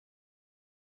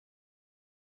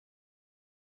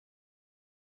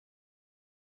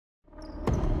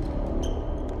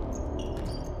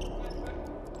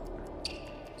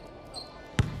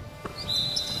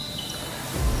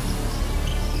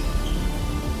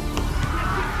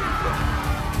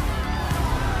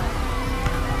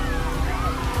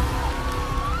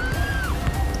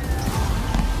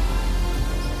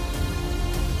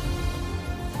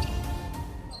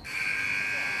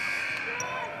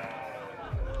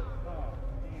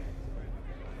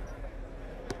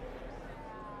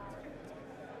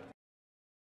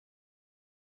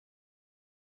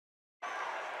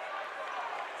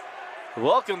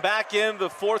 Welcome back in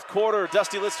the fourth quarter.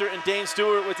 Dusty Lister and Dane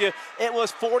Stewart with you. It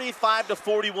was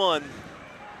 45-41.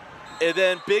 And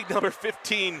then big number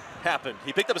 15 happened.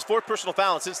 He picked up his 4th personal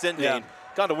foul, and since then, Dane,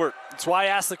 gone to work. That's why I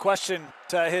asked the question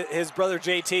to his brother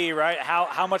JT, right?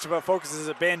 How much of a focus has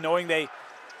it been, knowing they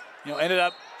ended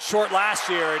up short last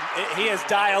year, and he has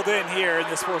dialed in here in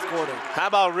this fourth quarter. How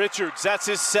about Richards? That's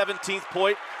his 17th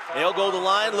point. And he'll go to the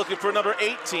line looking for number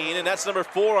 18, and that's number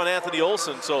 4 on Anthony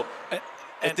Olson. So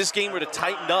if this game were to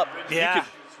tighten up, yeah.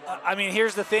 I mean,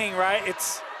 here's the thing, right?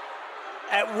 It's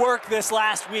at work this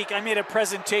last week, I made a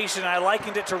presentation. I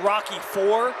likened it to Rocky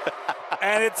IV,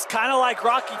 and it's kind of like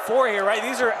Rocky IV here, right?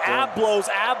 These are ab blows,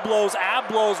 ab blows, ab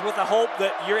blows with the hope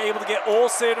that you're able to get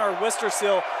Olson or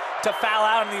Wistrcill to foul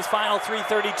out in these final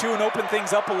 3:32 and open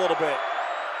things up a little bit.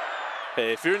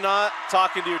 Hey, if you're not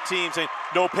talking to your team saying,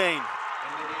 no pain,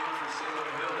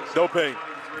 no pain.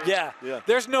 Yeah.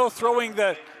 There's no throwing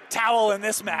the towel in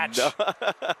this match. No.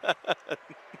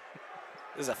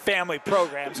 This is a family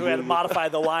program, so we had to modify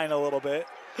the line a little bit.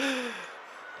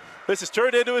 This has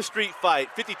turned into a street fight,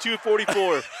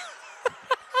 52-44.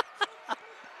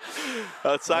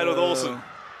 Outside with Olson.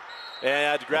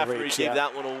 And DeGraffenried gave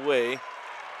that one away,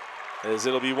 as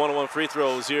it'll be 1-on-1 free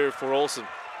throws here for Olson.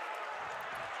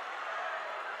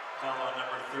 Foul on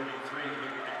number 33,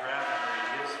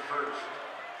 DeGraffenried, his first.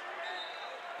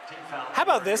 How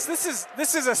about this?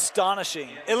 This is astonishing,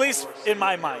 at least in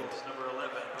my mind.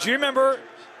 Do you remember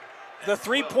the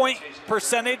three-point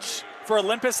percentage for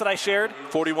Olympus that I shared?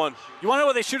 41. You want to know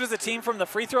what they shoot as a team from the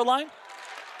free throw line?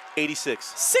 86.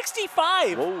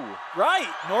 65. Whoa. Right.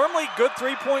 Normally, good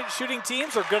three-point shooting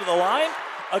teams are good at the line.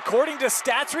 According to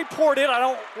Stats Reported, I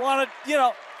don't want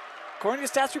to, according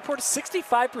to Stats Reported,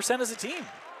 65% as a team.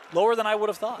 Lower than I would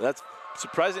have thought. That's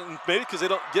surprising, maybe because they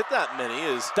don't get that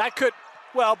many. That could,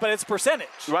 well, but it's percentage.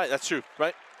 Right, that's true,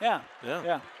 right? Yeah.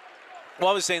 Well,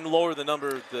 I was saying lower the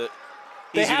number, the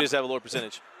easier it is to have a lower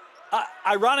percentage.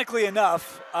 Ironically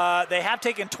enough, they have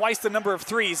taken twice the number of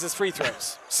threes as free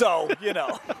throws. So,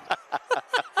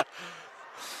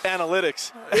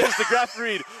 Analytics. Here's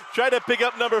DeGraffenried. Tried to pick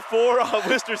up number 4 on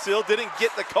Wistrcill. Didn't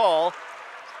get the call.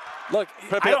 Look,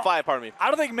 pick up 5, pardon me. I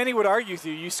don't think many would argue with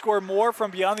you. You score more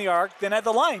from beyond the arc than at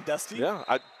the line, Dusty. Yeah,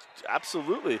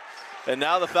 absolutely. And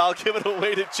now the foul given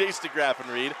away to Chase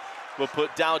DeGraffenried. Will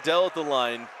put Dowdell at the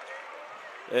line.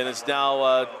 And it's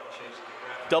now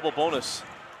double bonus.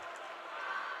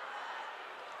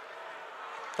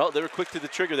 Oh, they were quick to the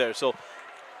trigger there. So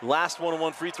last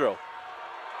 1-on-1 free throw.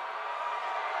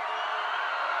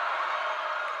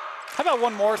 How about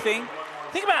one more thing?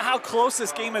 Think about how close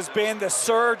this game has been, the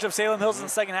surge of Salem Hills in the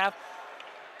second half.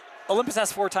 Olympus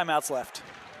has 4 timeouts left.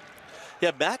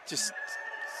 Yeah, Matt just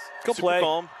go super play.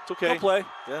 calm. It's okay. Go play.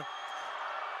 Yeah.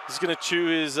 He's going to chew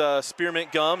his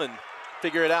spearmint gum and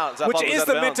figure it out. Which is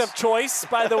the mint of choice,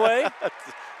 by the way.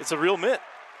 It's a real mint.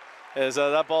 As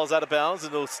that ball is out of bounds,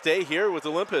 and they'll stay here with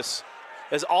Olympus.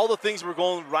 as all the things were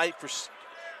going right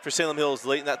for Salem Hills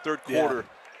late in that third quarter.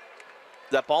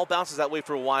 That ball bounces that way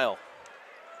for a while.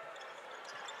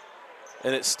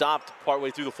 And it stopped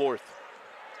partway through the fourth.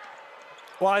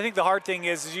 Well, I think the hard thing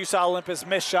is you saw Olympus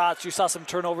miss shots. You saw some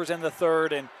turnovers in the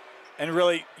third, and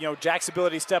really, Jack's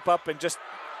ability to step up and just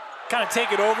kind of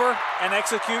take it over and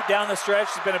execute down the stretch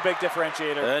has been a big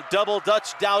differentiator. And double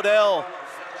Dutch Dowdell.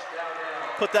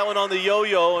 Put that one on the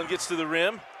yo-yo and gets to the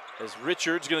rim as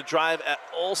Richards going to drive at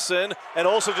Olsen, and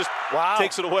Olsen just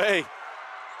takes it away.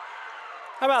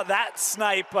 How about that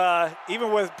snipe,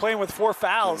 even with playing with 4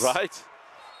 fouls? Right.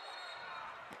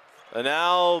 And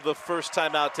now the first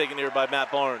timeout taken here by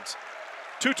Matt Barnes.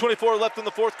 2:24 left in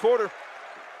the fourth quarter.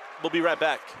 We'll be right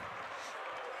back.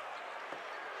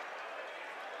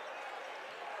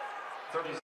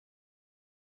 30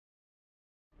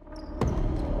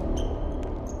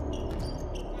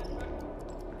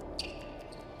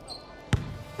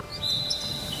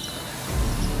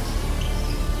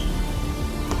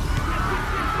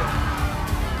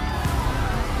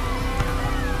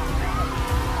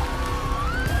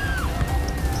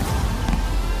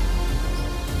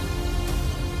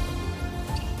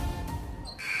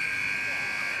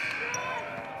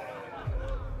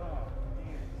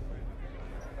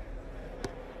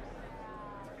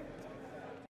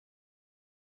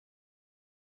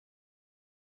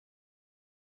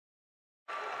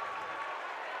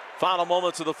 Final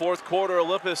moments of the fourth quarter,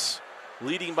 Olympus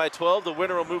leading by 12. The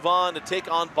winner will move on to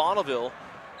take on Bonneville,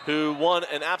 who won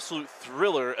an absolute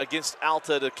thriller against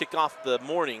Alta to kick off the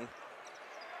morning.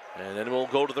 And then we'll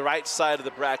go to the right side of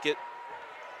the bracket.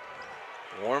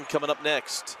 Orem coming up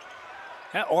next.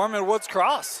 Yeah, Orem and Woods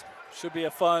Cross. Should be a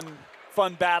fun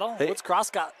battle. Hey. Woods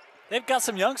Cross they've got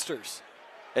some youngsters.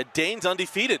 And Dane's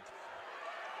undefeated.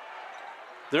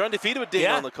 They're undefeated with Dane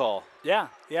on the call. Yeah.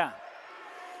 That's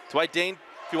why Dane,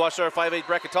 if you watched our 5-8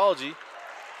 bracketology,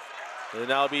 and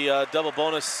now it'll be a double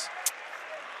bonus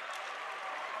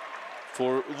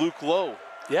for Luke Lowe.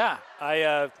 Yeah,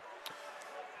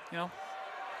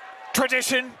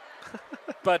 tradition.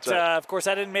 But of course,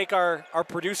 that didn't make our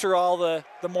producer all the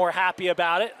more happy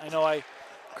about it. I know I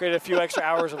created a few extra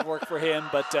hours of work for him,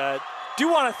 but do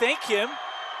want to thank him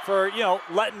for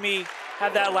letting me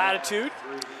have that latitude.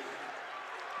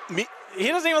 He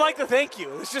doesn't even like the thank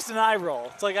you. It's just an eye roll.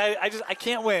 It's like I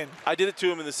can't win. I did it to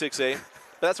him in the 6A.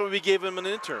 That's why we gave him an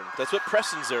intern. That's what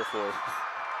Preston's there for.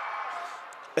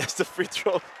 That's the free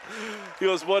throw. He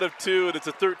goes 1 of 2, and it's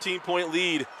a 13-point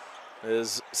lead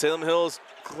as Salem Hills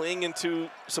clinging to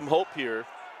some hope here.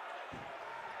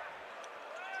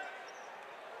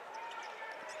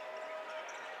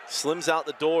 Slims out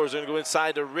the doors. They're going to go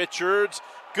inside to Richards.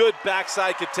 Good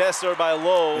backside contest there by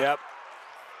Lowe. Yep.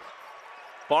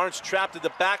 Barnes trapped in the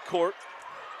backcourt.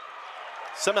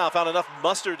 Somehow found enough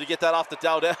mustard to get that off the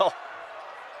Dowdell.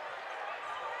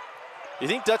 You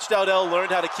think Dutch Dowdell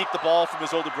learned how to keep the ball from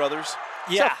his older brothers?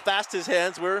 Yeah. See how fast his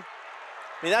hands were?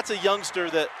 I mean, that's a youngster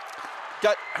that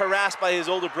got harassed by his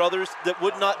older brothers that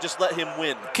would not just let him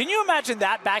win. Can you imagine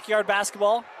that backyard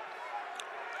basketball?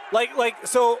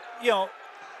 So,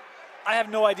 I have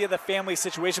no idea the family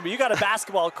situation, but you got a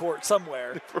basketball court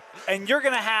somewhere, and you're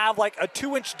going to have like a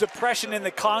 2-inch depression in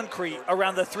the concrete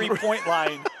around the 3-point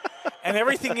line, and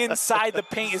everything inside the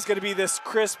paint is going to be this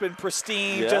crisp and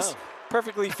pristine, just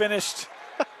perfectly finished.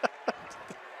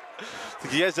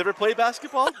 You guys ever play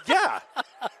basketball? Yeah.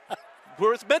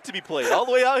 Where it's meant to be played, all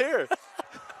the way out here.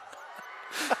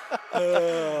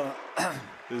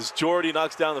 As Jordy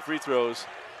knocks down the free throws.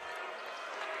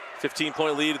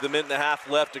 15-point lead at the minute and a half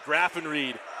left to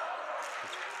DeGraffenried.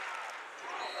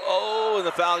 Oh, and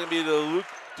the foul can be to Luke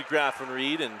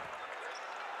DeGraffenried, and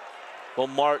we'll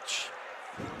march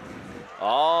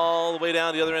all the way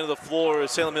down the other end of the floor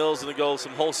as Salem Hills going to go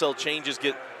some wholesale changes,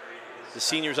 get the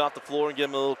seniors off the floor and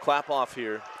give them a little clap off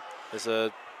here. It's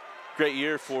a great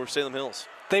year for Salem Hills.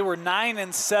 They were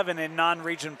 9-7 in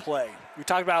non-region play. We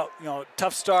talked about,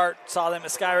 tough start. Saw them at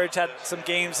Skyridge, had some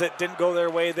games that didn't go their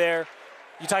way there.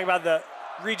 You talk about the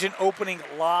region opening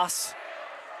loss,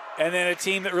 and then a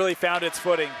team that really found its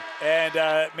footing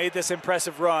and made this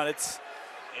impressive run. It's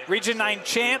Region 9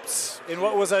 champs in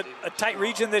what was a tight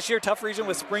region this year, tough region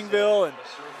with Springville, and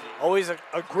always a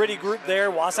gritty group there.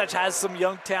 Wasatch has some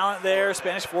young talent there.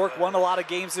 Spanish Fork won a lot of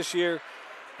games this year.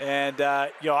 And,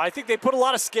 I think they put a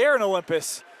lot of scare in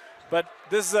Olympus. But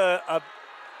this is a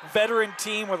veteran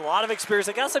team with a lot of experience.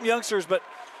 They got some youngsters, but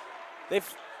they've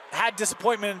had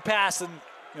disappointment in the past, and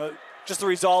just the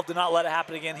resolve to not let it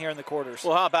happen again here in the quarters.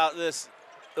 Well, how about this?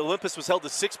 Olympus was held to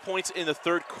 6 points in the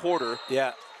third quarter.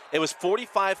 Yeah. It was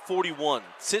 45-41.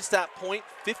 Since that point,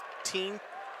 15-3.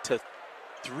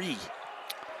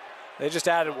 They just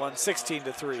added one,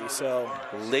 16-3, so.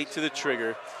 Late to the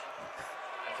trigger.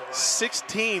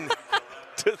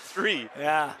 16-3.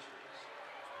 Yeah.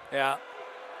 Yeah.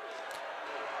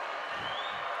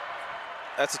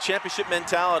 That's a championship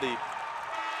mentality.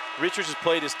 Richards has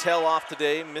played his tail off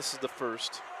today, misses the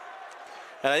first.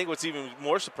 And I think what's even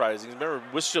more surprising, remember,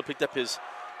 Wistrcill picked up his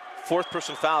 4th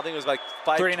personal foul. I think it was like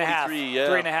 5:23. 3.5. Yeah.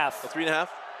 3.5. 3.5.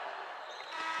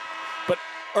 But,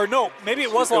 or no, maybe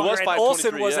it was longer. It was and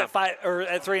Olsen was yeah. at 5 or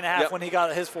at 3.5 when he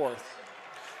got his 4th.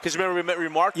 Because remember, we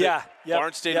remarked that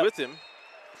Barnes stayed with him.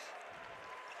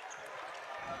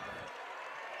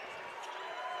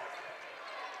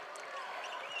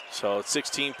 So it's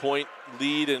 16-point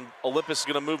lead, and Olympus is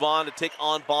going to move on to take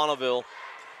on Bonneville.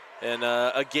 And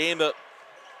a game that,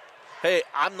 hey,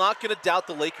 I'm not going to doubt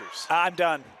the Lakers. I'm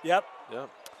done. Yep. Yep.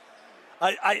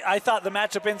 I thought the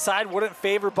matchup inside wouldn't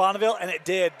favor Bonneville, and it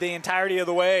did the entirety of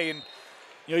the way. And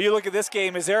you look at this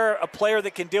game, is there a player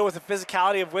that can deal with the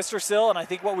physicality of Wistrcill? And I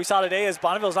think what we saw today is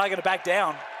Bonneville's not going to back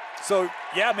down. So,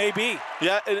 yeah, maybe.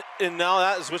 Yeah, and now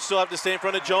that is Wistrcill have to stay in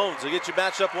front of Jones. They get you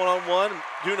matched up one-on-one.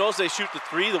 Who knows, they shoot the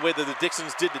 3 the way that the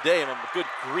Dixons did today. And good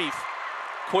grief.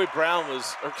 Coy Brown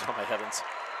was, oh my heavens.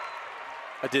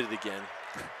 I did it again.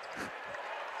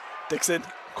 Dixon.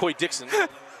 Coy Dixon.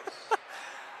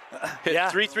 Hit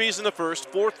 3 threes in the first,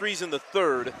 4 threes in the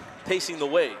third, pacing the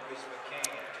way.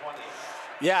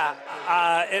 Yeah,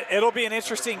 it'll be an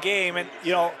interesting game. And,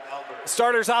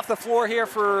 starters off the floor here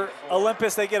for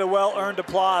Olympus, they get a well-earned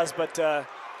applause. But and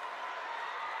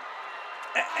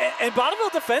Bonneville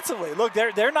defensively, look,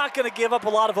 they're not going to give up a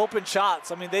lot of open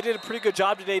shots. I mean, they did a pretty good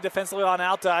job today defensively on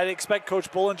Alta. I'd expect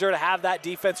Coach Bullinger to have that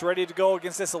defense ready to go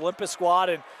against this Olympus squad.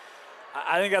 And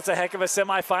I think that's a heck of a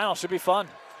semifinal. Should be fun.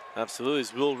 Absolutely.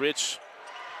 It's Will Rich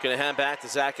going to hand back to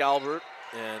Zach Albert.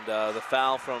 And the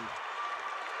foul from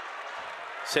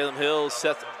Salem Hills,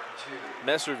 Seth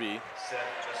Messervy. Seth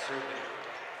Messervy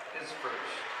is first.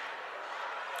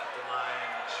 At the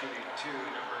line, shooting 2,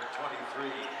 number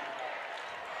 23,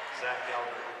 Zach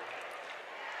Albert.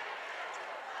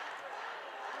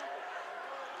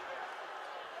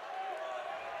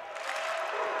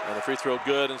 And the free throw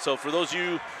good. And so for those of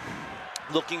you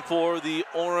looking for the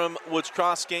Orem Woods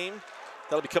Cross game,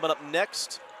 that'll be coming up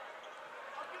next.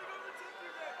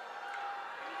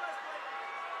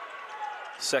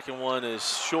 Second one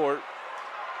is short,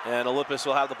 and Olympus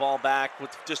will have the ball back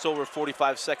with just over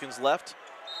 45 seconds left.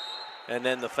 And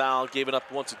then the foul given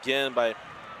up once again by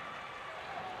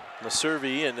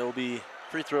Messervy, and it will be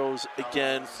free throws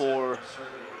again for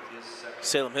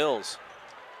Salem Hills.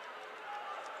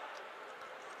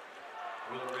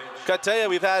 Gotta tell you,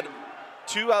 we've had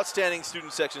 2 outstanding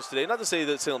student sections today. Not to say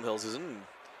that Salem Hills isn't,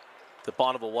 that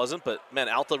Bonneville wasn't, but man,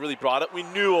 Alta really brought it. We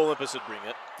knew Olympus would bring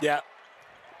it. Yeah.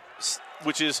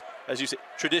 Which is, as you say,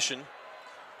 tradition.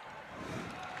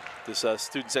 This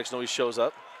student section always shows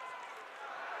up.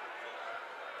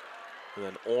 And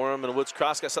then Orem and Woods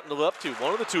Cross got something to live up to.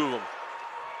 One of the 2 of them.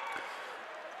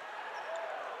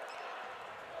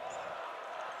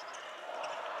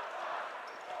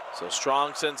 So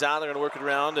Strong sends out. They're going to work it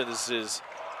around. And this is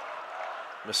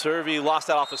Messervy lost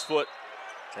that off his foot.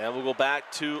 And we'll go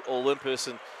back to Olympus.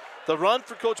 And the run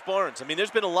for Coach Barnes. I mean,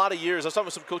 there's been a lot of years. I was talking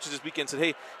with some coaches this weekend, said,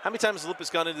 hey, how many times has Olympus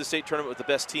gone into the state tournament with the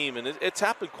best team? And it's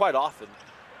happened quite often.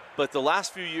 But the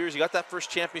last few years, you got that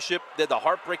first championship. They had the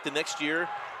heartbreak the next year.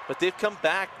 But they've come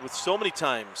back with so many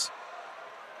times.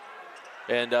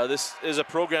 And this is a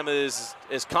program that is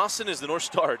as constant as the North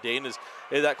Star, Dane, is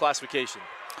that classification.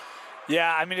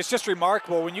 Yeah, I mean, it's just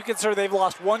remarkable when you consider they've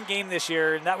lost 1 game this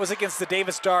year, and that was against the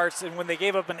Davis Darts, and when they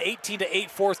gave up an 18-8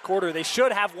 fourth quarter, they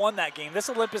should have won that game. This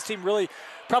Olympus team really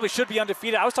probably should be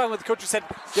undefeated. I was talking with the coach who said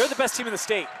they're the best team in the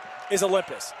state, is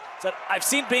Olympus. Said, I've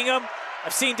seen Bingham,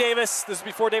 I've seen Davis. This is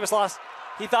before Davis lost.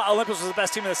 He thought Olympus was the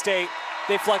best team in the state.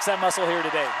 They flex that muscle here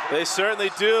today. They certainly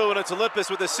do, and it's Olympus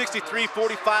with a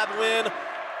 63-45 win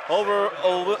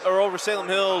over Salem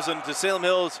Hills. And to Salem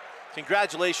Hills,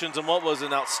 congratulations on what was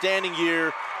an outstanding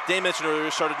year. Dane mentioned earlier,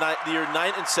 started the year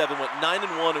 9-7, went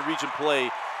 9-1 in region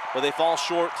play, but they fall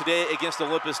short today against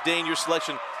Olympus. Dane, your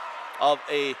selection of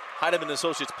a Heidemann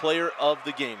Associates player of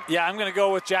the game. Yeah, I'm going to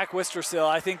go with Jack Wistrcill.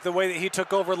 I think the way that he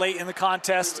took over late in the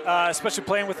contest, especially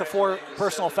playing with the 4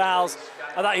 personal fouls,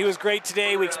 I thought he was great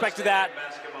today. We expected that.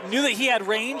 Knew that he had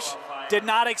range. Did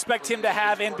not expect him to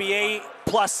have NBA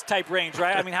plus type range,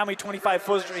 right? I mean, how many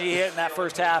 25-footers did he hit in that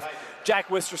first half? Jack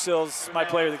Wistrcill's my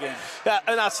player of the game. Yeah,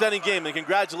 an outstanding game, and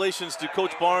congratulations to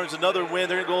Coach Barnes. Another win.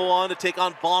 They're going to go on to take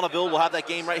on Bonneville. We'll have that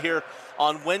game right here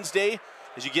on Wednesday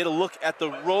as you get a look at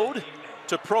the road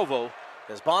to Provo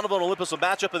as Bonneville and Olympus will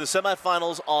match up in the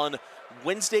semifinals on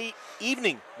Wednesday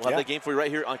evening. We'll have that game for you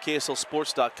right here on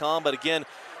KSLSports.com. But again,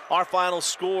 our final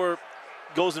score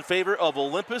goes in favor of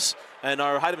Olympus, and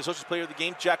our Heidemann Associates player of the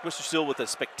game, Jack Wistrcill, with a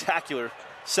spectacular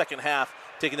second half,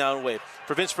 taking down a wave.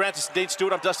 For Vince Francis and Dane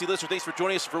Stewart, I'm Dusty Lister. Thanks for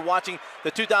joining us for watching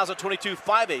the 2022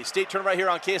 5A state tournament right here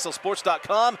on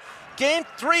KSLSports.com. Game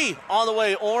 3 on the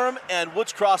way, Orem and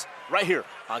Woods Cross right here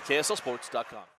on KSLSports.com.